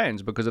 Well, it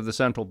depends, because if the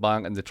central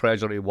bank and the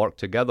Treasury work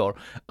together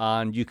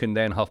and you can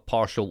then have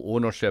partial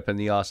ownership in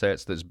the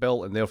assets that's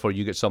built and therefore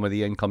you get some of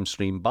the income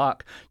stream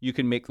back, you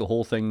can make the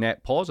whole thing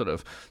net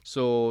positive.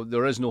 So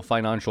there is no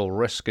financial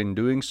risk in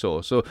doing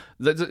so. So,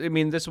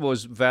 this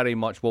was very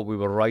much what we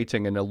were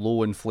writing in a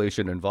low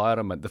inflation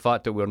environment. The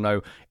fact that we're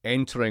now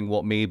entering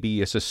what may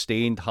be a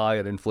sustained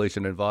higher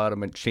inflation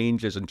environment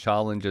changes and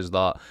challenges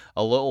that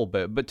a little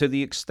bit. But to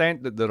the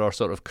extent that there are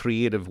sort of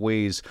creative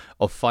ways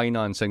of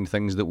financing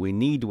things that we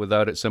need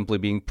without it simply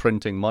being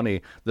printing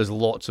money, there's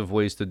lots of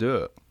ways to do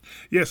it.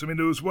 Yes, there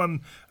was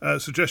one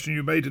suggestion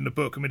you made in the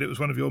book. It was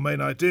one of your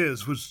main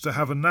ideas, was to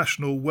have a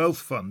national wealth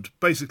fund,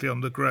 basically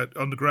on the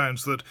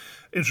grounds that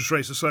interest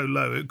rates are so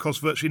low, it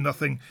costs virtually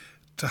nothing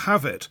to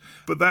have it.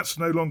 But that's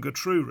no longer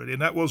true, really,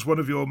 and that was one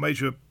of your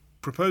major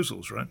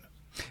proposals, right?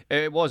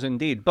 It was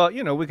indeed. But,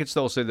 we could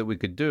still say that we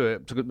could do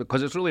it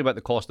because it's really about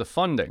the cost of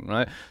funding,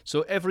 right?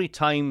 So every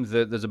time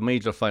that there's a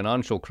major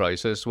financial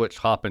crisis, which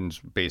happens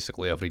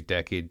basically every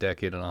decade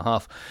and a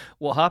half,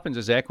 what happens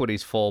is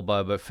equities fall by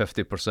about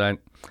 50%.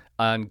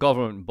 And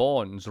government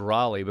bonds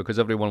rally because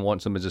everyone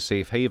wants them as a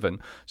safe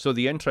haven. So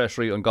the interest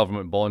rate on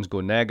government bonds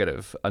go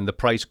negative and the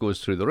price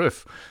goes through the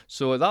roof.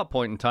 So at that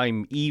point in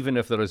time, even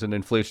if there is an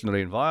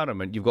inflationary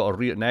environment, you've got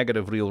a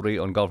negative real rate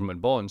on government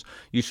bonds,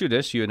 you should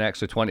issue an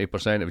extra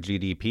 20% of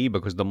GDP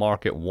because the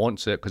market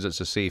wants it because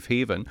it's a safe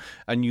haven.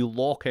 And you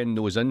lock in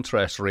those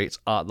interest rates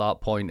at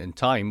that point in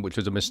time, which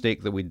is a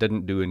mistake that we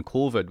didn't do in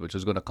COVID, which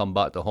is going to come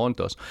back to haunt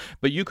us.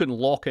 But you can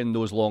lock in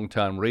those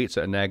long-term rates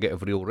at a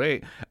negative real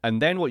rate. And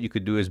then what you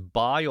could do is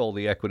buy all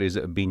the equities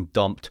that have been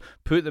dumped,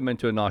 put them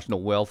into a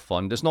national wealth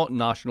fund. It's not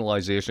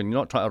nationalisation.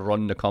 You're not trying to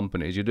run the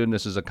companies. You're doing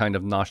this as a kind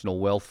of national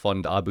wealth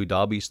fund, Abu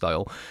Dhabi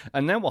style.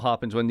 And then what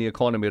happens when the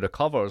economy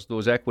recovers,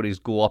 those equities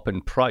go up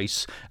in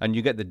price and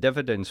you get the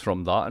dividends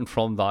from that. And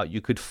from that,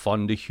 you could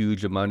fund a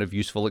huge amount of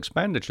useful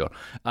expenditure.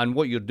 And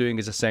what you're doing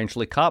is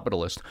essentially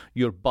capitalist.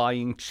 You're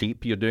buying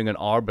cheap. You're doing an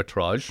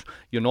arbitrage.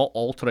 You're not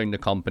altering the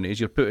companies.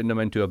 You're putting them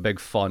into a big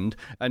fund.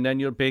 And then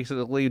you're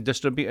basically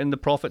distributing the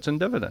profits and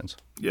dividends.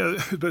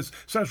 Yeah, it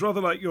sounds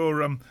rather like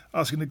you're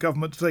asking the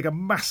government to take a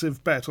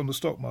massive bet on the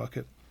stock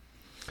market.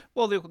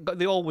 Well,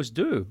 they always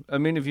do.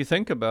 If you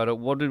think about it,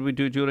 what did we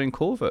do during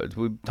COVID?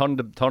 We turned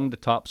the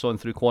taps on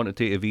through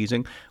quantitative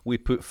easing. We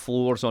put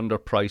floors under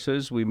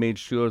prices. We made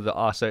sure that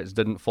assets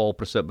didn't fall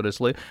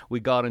precipitously.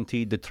 We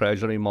guaranteed the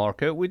treasury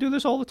market. We do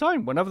this all the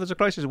time. Whenever there's a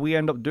crisis, we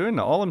end up doing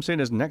that. All I'm saying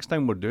is next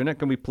time we're doing it,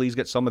 can we please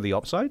get some of the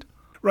upside?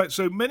 Right,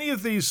 so many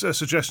of these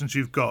suggestions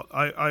you've got,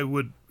 I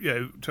would,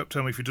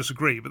 tell me if you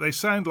disagree, but they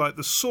sound like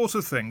the sort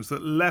of things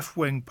that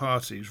left-wing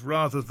parties,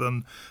 rather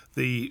than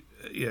the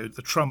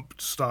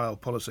Trump-style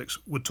politics,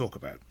 would talk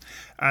about.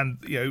 And,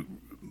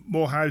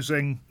 more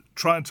housing,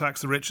 try and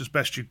tax the rich as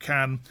best you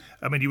can.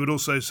 I mean, you would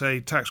also say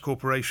tax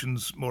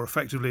corporations more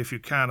effectively if you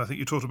can. I think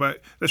you talked about,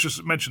 let's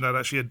just mention that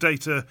actually, a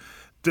data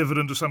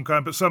dividend of some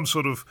kind, but some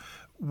sort of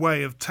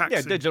way of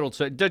taxing.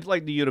 Yeah,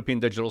 like the European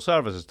Digital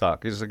Services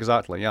Tax, is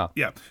exactly, yeah.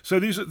 Yeah, so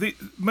these are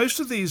most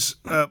of these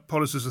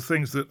policies are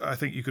things that I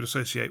think you could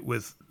associate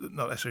with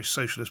not necessarily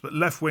socialist, but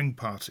left-wing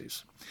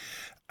parties.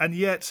 And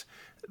yet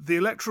the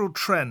electoral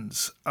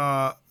trends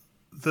are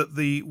that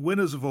the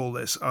winners of all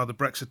this are the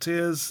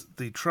Brexiteers,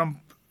 the Trump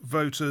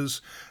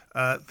voters.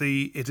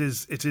 It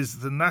is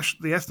the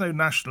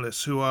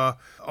ethno-nationalists who are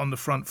on the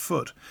front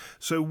foot.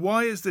 So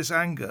why is this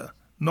anger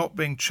not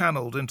being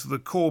channeled into the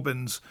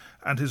Corbyns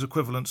and his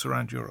equivalents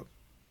around Europe?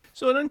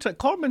 So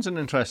Corbyn's an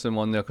interesting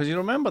one there, because you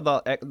remember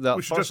that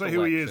we should just say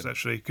who he is,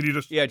 actually. Could you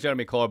just... Yeah,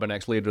 Jeremy Corbyn,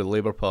 ex-leader of the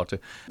Labour Party.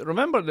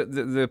 Remember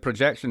the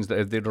projections that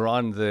if they'd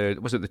run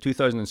the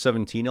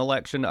 2017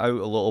 election out a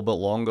little bit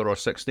longer, or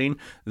 16,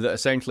 that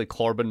essentially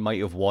Corbyn might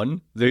have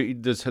won.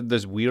 There's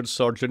this weird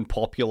surge in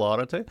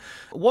popularity.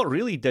 What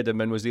really did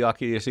him in was the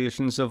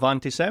accusations of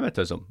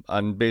anti-Semitism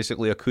and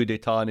basically a coup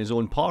d'etat in his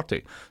own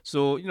party.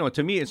 So,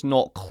 to me, it's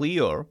not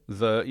clear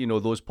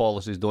that, those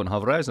policies don't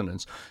have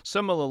resonance.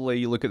 Similarly,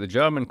 you look at the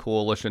German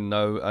coalition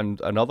now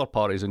and other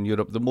parties in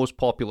Europe, the most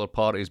popular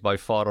parties by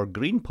far are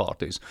Green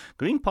parties.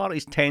 Green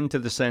parties tend to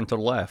the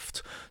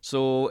centre-left.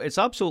 So it's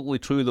absolutely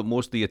true that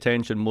most of the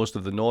attention, most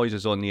of the noise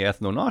is on the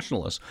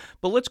ethno-nationalists.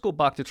 But let's go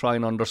back to try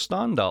and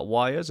understand that.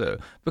 Why is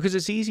it? Because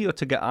it's easier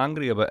to get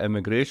angry about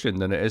immigration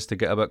than it is to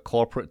get about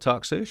corporate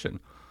taxation.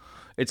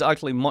 It's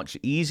actually much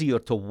easier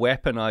to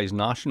weaponize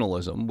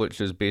nationalism, which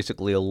is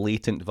basically a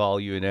latent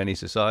value in any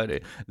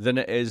society, than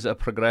it is a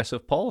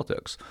progressive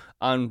politics.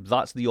 And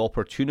that's the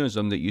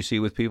opportunism that you see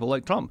with people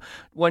like Trump.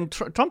 When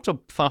Trump's a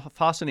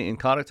fascinating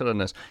character in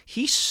this,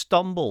 he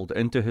stumbled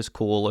into his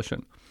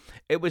coalition.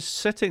 It was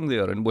sitting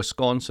there in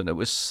Wisconsin. It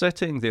was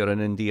sitting there in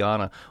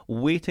Indiana,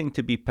 waiting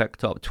to be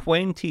picked up.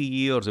 20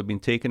 years have been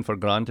taken for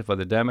granted by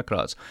the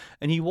Democrats.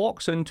 And he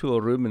walks into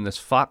a room in this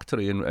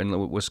factory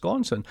in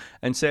Wisconsin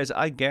and says,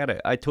 I get it.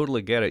 I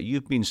totally get it.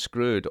 You've been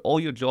screwed. All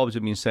your jobs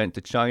have been sent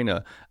to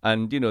China.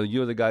 And,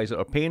 you're the guys that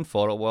are paying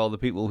for it, while the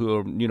people who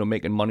are,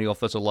 making money off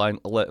this are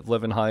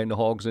living high in the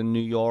hogs in New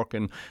York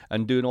and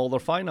doing all their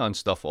finance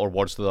stuff, or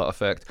words to that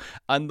effect.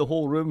 And the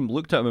whole room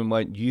looked at him and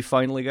went, you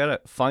finally get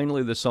it.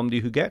 Finally, there's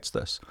somebody who gets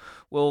this.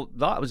 Well,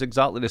 that was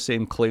exactly the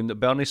same claim that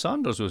Bernie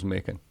Sanders was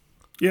making.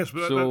 Yes,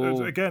 but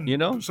again,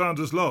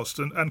 Sanders lost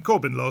and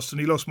Corbyn lost,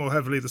 and he lost more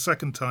heavily the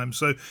second time.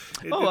 So,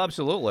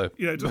 absolutely.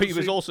 But he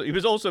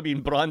was also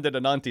being branded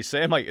an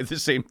anti-Semite at the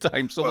same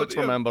time. So let's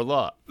remember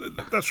that.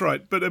 That's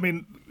right. But I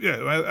mean,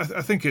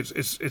 I think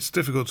it's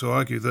difficult to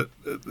argue that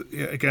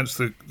against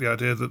the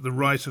idea that the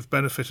right have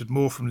benefited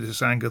more from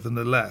this anger than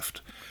the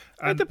left.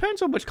 And it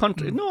depends on which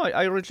country. No,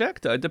 I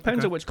reject it. It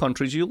depends on which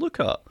countries you look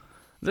at.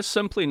 That's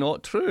simply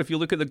not true. If you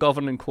look at the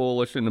governing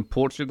coalition in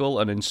Portugal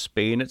and in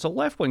Spain, it's a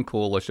left-wing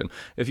coalition.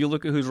 If you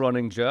look at who's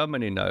running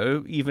Germany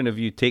now, even if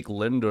you take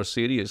Lindner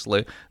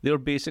seriously, they're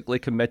basically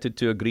committed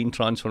to a green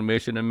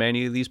transformation in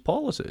many of these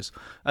policies.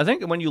 I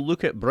think when you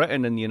look at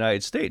Britain and the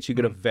United States, you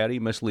get a very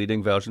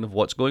misleading version of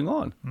what's going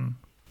on.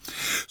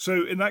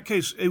 So in that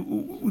case,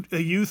 are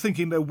you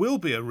thinking there will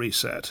be a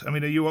reset? I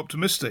mean, are you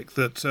optimistic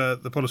that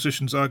the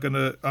politicians are going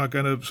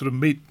to sort of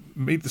meet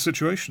the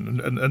situation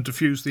and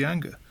diffuse the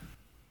anger?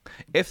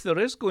 If there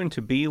is going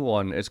to be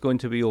one, it's going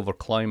to be over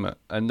climate.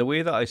 And the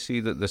way that I see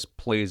that this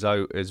plays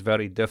out is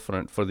very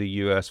different for the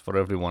US for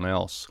everyone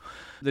else.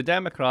 The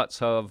Democrats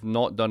have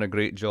not done a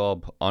great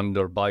job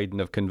under Biden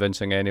of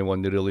convincing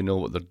anyone they really know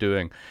what they're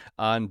doing.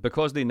 And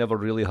because they never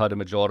really had a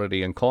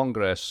majority in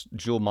Congress,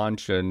 Joe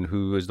Manchin,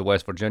 who is the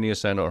West Virginia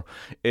senator,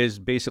 is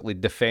basically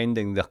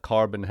defending the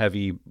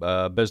carbon-heavy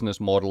business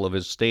model of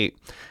his state.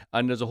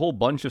 And there's a whole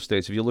bunch of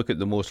states. If you look at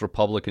the most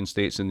Republican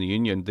states in the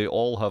Union, they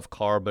all have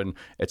carbon,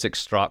 its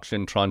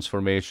extraction,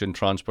 transformation,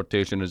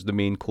 transportation as the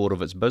main core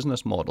of its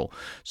business model.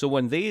 So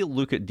when they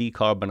look at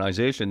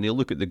decarbonization, they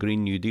look at the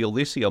Green New Deal,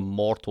 they see a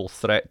mortal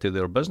threat to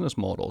their business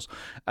models.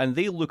 And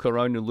they look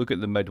around and look at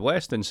the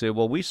Midwest and say,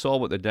 well, we saw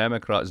what the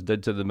Democrats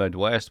did to the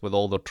Midwest with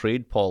all their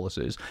trade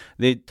policies.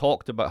 They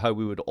talked about how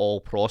we would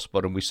all prosper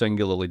and we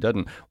singularly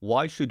didn't.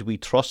 Why should we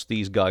trust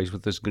these guys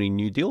with this Green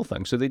New Deal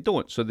thing? So they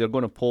don't. So they're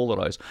going to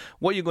polarize.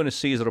 What you're going to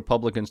see is the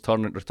Republicans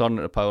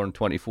returning to power in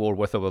 24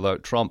 with or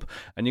without Trump.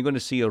 And you're going to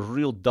see a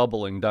real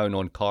doubling down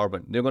on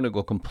carbon. They're going to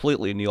go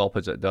completely in the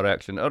opposite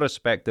direction,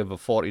 irrespective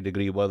of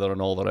 40-degree weather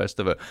and all the rest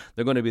of it.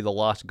 They're going to be the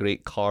last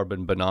great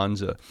carbon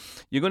bonanza.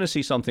 you're going to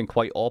see something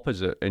quite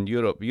opposite in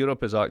Europe.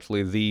 Europe is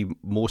actually the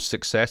most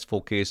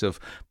successful case of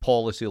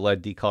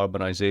policy-led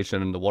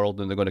decarbonisation in the world,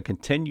 and they're going to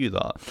continue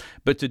that.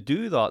 But to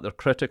do that, they're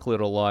critically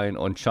reliant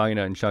on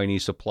China and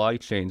Chinese supply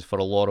chains for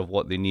a lot of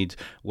what they need,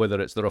 whether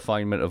it's the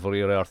refinement of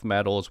rare earth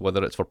metals,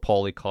 whether it's for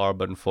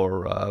polycarbon,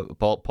 for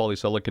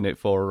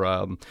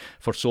polysilicon,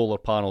 for solar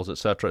panels,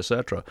 etc.,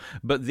 etc.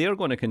 But they're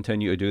going to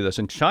continue to do this,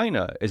 and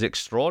China is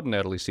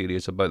extraordinarily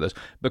serious about this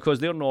because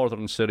their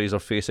northern cities are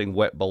facing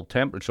wet bulb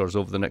temperatures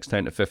over the next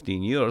 10 to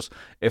 15 years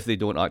if they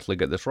don't actually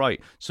get this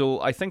right.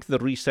 So I think the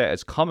reset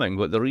is coming,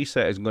 but the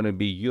reset is going to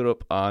be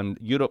Europe and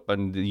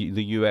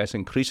the US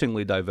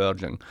increasingly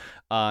diverging,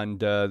 and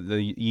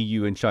the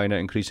EU and China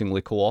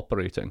increasingly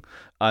cooperating.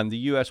 And the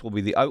US will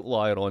be the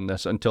outlier on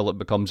this until it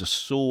becomes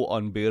so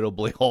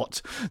unbearably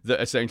hot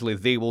that essentially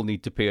they will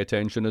need to pay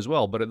attention as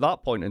well. But at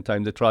that point in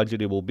time, the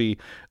tragedy will be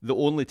the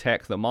only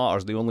tech that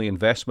matters, the only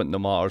investment that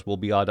matters will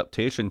be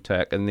adaptation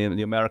tech, and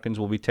the Americans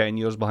will be 10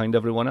 years behind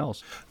everyone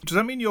else. Does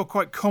that mean you're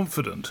quite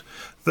confident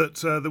that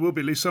there will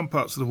be at least some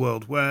parts of the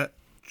world where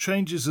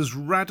changes as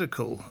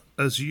radical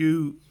as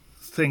you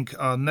think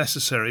are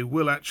necessary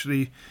will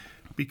actually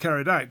be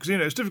carried out? Because,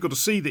 it's difficult to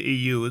see the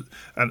EU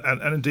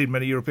and indeed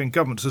many European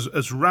governments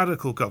as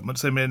radical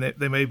governments. They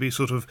may be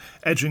sort of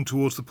edging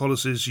towards the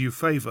policies you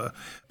favour,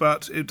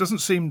 but it doesn't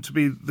seem to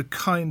be the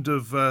kind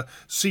of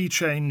sea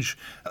change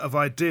of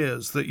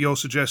ideas that you're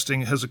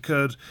suggesting has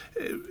occurred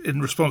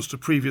in response to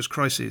previous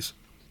crises.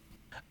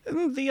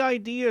 The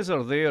ideas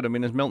are there. I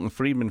mean, as Milton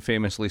Friedman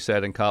famously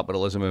said in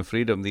Capitalism and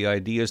Freedom, the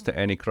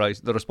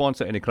response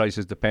to any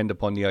crisis depend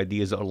upon the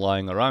ideas that are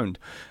lying around.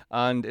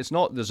 And it's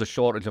not there's a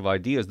shortage of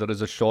ideas, there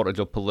is a shortage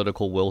of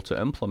political will to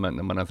implement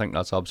them, and I think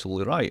that's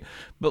absolutely right.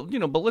 But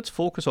let's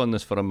focus on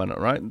this for a minute,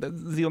 right?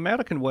 The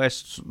American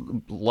West's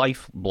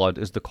lifeblood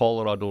is the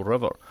Colorado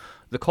River.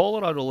 The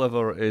Colorado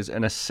River is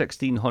in a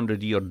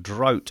 1,600-year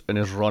drought and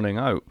is running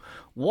out.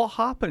 What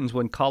happens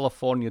when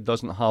California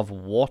doesn't have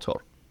water?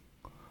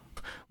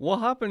 What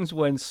happens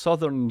when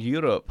southern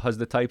Europe has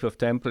the type of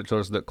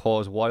temperatures that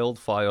cause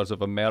wildfires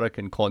of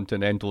American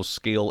continental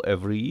scale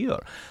every year?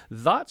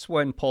 That's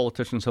when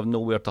politicians have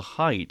nowhere to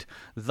hide.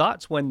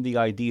 That's when the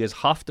ideas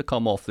have to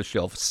come off the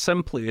shelf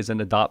simply as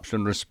an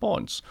adaptation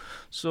response.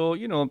 So,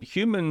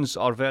 humans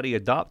are very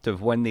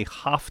adaptive when they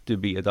have to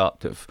be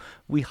adaptive.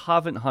 We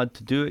haven't had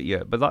to do it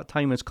yet, but that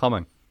time is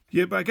coming.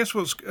 Yeah, but I guess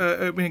what's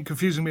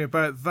confusing me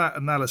about that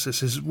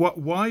analysis is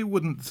why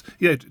wouldn't,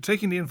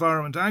 taking the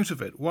environment out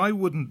of it, why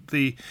wouldn't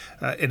the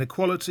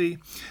inequality,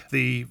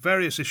 the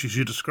various issues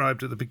you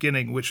described at the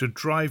beginning which are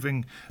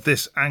driving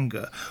this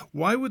anger,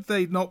 why would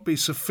they not be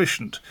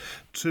sufficient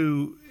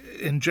to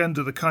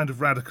engender the kind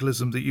of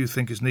radicalism that you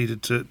think is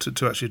needed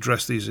to actually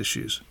address these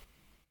issues?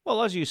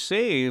 Well, as you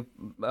say,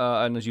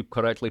 and as you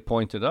correctly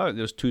pointed out,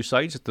 there's two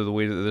sides to the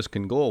way that this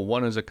can go.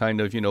 One is a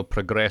kind of,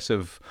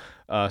 progressive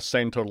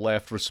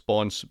centre-left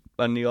response,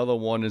 and the other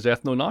one is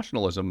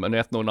ethno-nationalism. And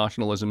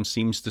ethno-nationalism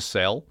seems to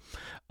sell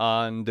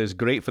and is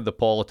great for the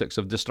politics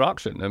of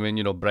distraction. I mean,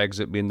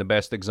 Brexit being the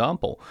best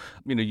example.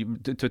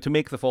 To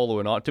make the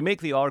following, to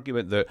make the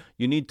argument that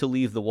you need to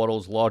leave the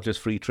world's largest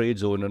free trade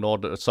zone in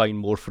order to sign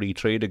more free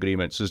trade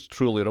agreements is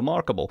truly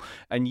remarkable.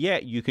 And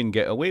yet you can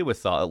get away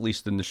with that, at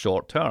least in the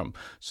short term.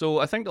 So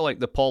I think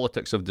the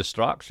politics of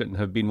distraction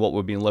have been what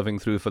we've been living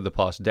through for the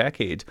past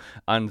decade,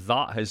 and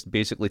that has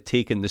basically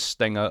taken the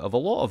sting out of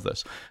a lot of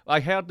this.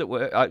 I heard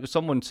that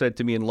someone said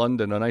to me in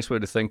London, a nice way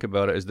to think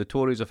about it is the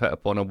Tories have hit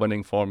upon a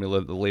winning formula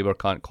that the Labour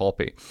can't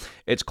copy.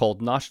 It's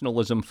called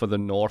nationalism for the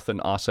North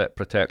and asset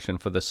protection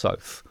for the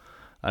South.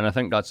 And I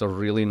think that's a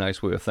really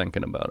nice way of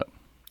thinking about it.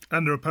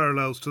 And there are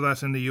parallels to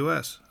that in the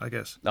US, I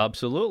guess.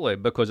 Absolutely,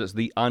 because it's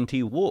the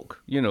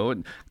anti-woke.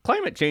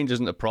 Climate change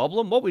isn't a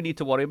problem. What we need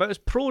to worry about is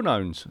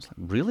pronouns. It's like,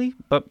 really?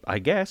 But I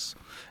guess,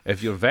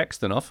 if you're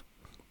vexed enough.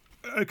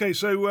 Okay,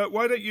 so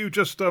why don't you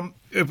just,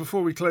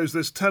 before we close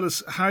this, tell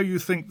us how you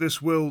think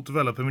this will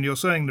develop? I mean, you're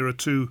saying there are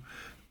two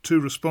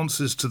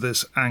responses to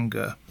this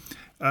anger.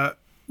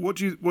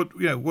 What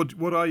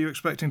are you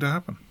expecting to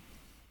happen?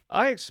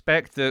 I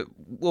expect that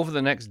over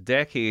the next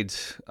decade,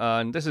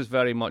 and this is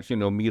very much,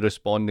 me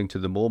responding to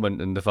the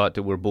moment and the fact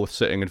that we're both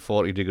sitting in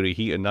 40-degree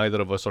heat and neither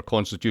of us are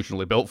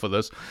constitutionally built for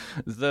this,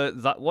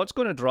 that what's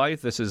going to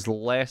drive this is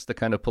less the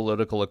kind of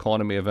political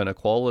economy of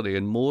inequality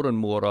and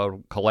more our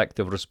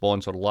collective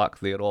response or lack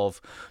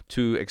thereof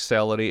to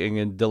accelerating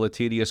and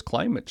deleterious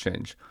climate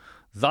change.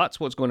 That's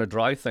what's going to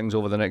drive things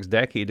over the next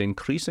decade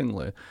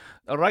increasingly.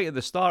 Right at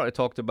the start, I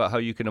talked about how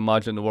you can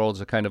imagine the world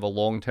as a kind of a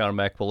long-term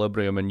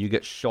equilibrium and you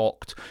get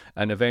shocked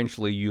and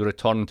eventually you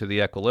return to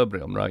the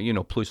equilibrium, right?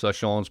 Plus la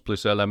chance,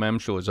 plus LMM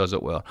shows, as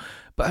it were.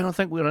 But I don't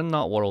think we're in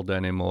that world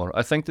anymore.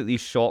 I think that these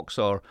shocks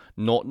are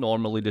not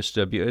normally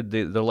distributed.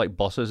 They're like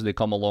buses. They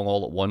come along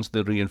all at once.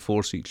 They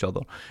reinforce each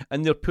other.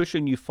 And they're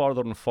pushing you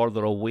further and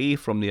further away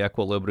from the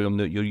equilibrium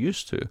that you're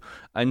used to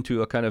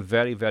into a kind of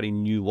very, very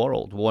new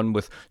world, one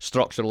with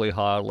structurally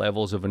higher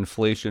levels of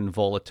inflation,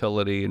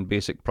 volatility, and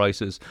basic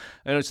prices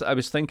And I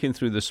was thinking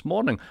through this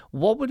morning,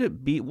 what would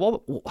it be?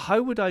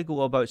 How would I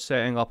go about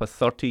setting up a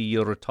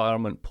 30-year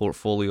retirement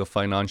portfolio of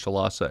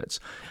financial assets?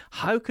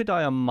 How could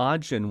I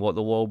imagine what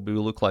the world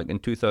will look like in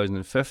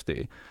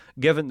 2050,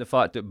 given the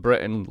fact that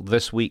Britain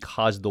this week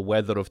has the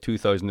weather of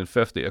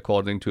 2050,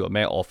 according to a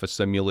Met Office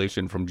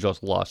simulation from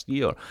just last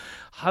year?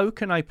 How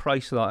can I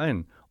price that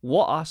in?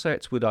 What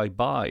assets would I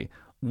buy?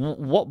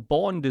 What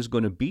bond is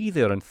going to be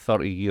there in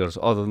 30 years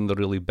other than the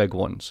really big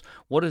ones?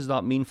 What does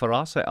that mean for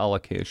asset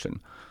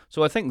allocation?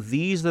 So I think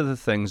these are the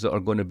things that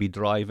are going to be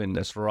driving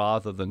this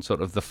rather than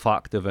sort of the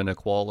fact of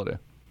inequality.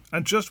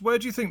 And just where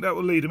do you think that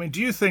will lead? I mean, do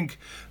you think,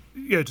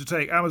 to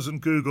take Amazon,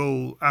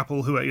 Google,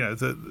 Apple, who are,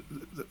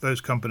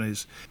 those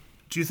companies,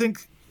 do you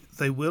think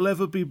they will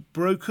ever be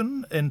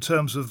broken in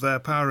terms of their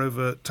power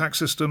over tax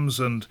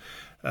systems and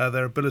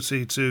their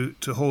ability to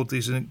hoard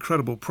these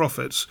incredible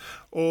profits?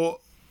 Or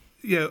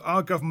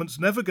our government's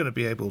never going to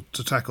be able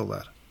to tackle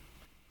that?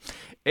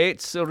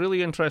 It's a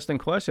really interesting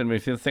question. I mean,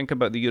 if you think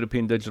about the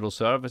European Digital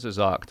Services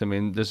Act, I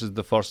mean, this is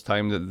the first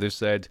time that they've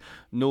said,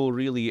 no,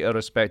 really,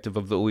 irrespective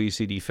of the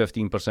OECD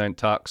 15%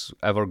 tax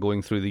ever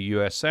going through the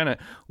US Senate,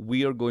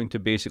 we are going to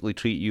basically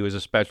treat you as a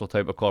special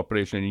type of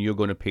corporation and you're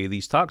going to pay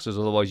these taxes,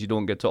 otherwise you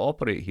don't get to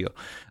operate here.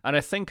 And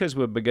I think as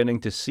we're beginning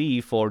to see,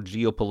 for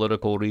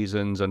geopolitical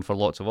reasons and for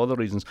lots of other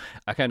reasons,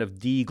 a kind of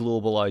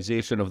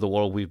deglobalization of the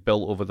world we've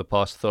built over the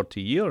past 30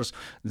 years,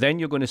 then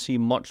you're going to see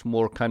much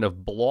more kind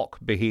of block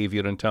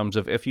behavior in terms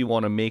of, if you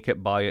want to make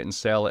it, buy it, and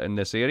sell it in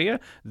this area,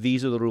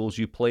 these are the rules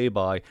you play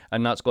by,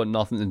 and that's got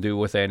nothing to do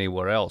with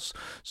anywhere else.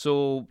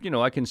 So,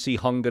 I can see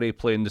Hungary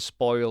playing the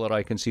spoiler,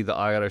 I can see the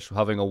Irish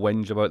having a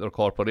whinge about their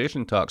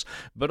corporation tax,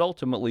 but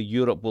ultimately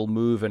Europe will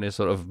move in a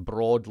sort of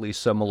broadly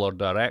similar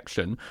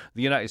direction.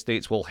 The United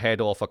States will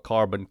head off a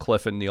carbon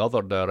cliff in the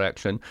other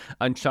direction,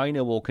 and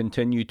China will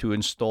continue to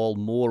install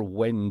more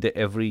wind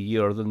every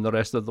year than the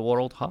rest of the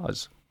world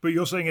has. But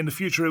you're saying in the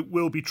future it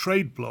will be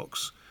trade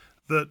blocks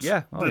that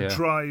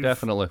drive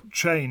definitely.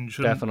 Change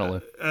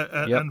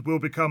and will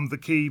become the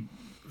key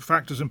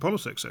factors in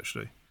politics,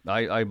 actually.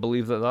 I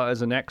believe that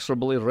is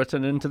inexorably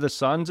written into the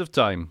sands of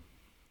time.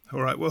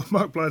 All right, well,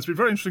 Mark Blyth, it's been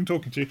very interesting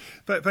talking to you.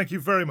 Thank you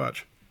very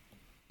much.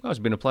 It's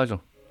been a pleasure.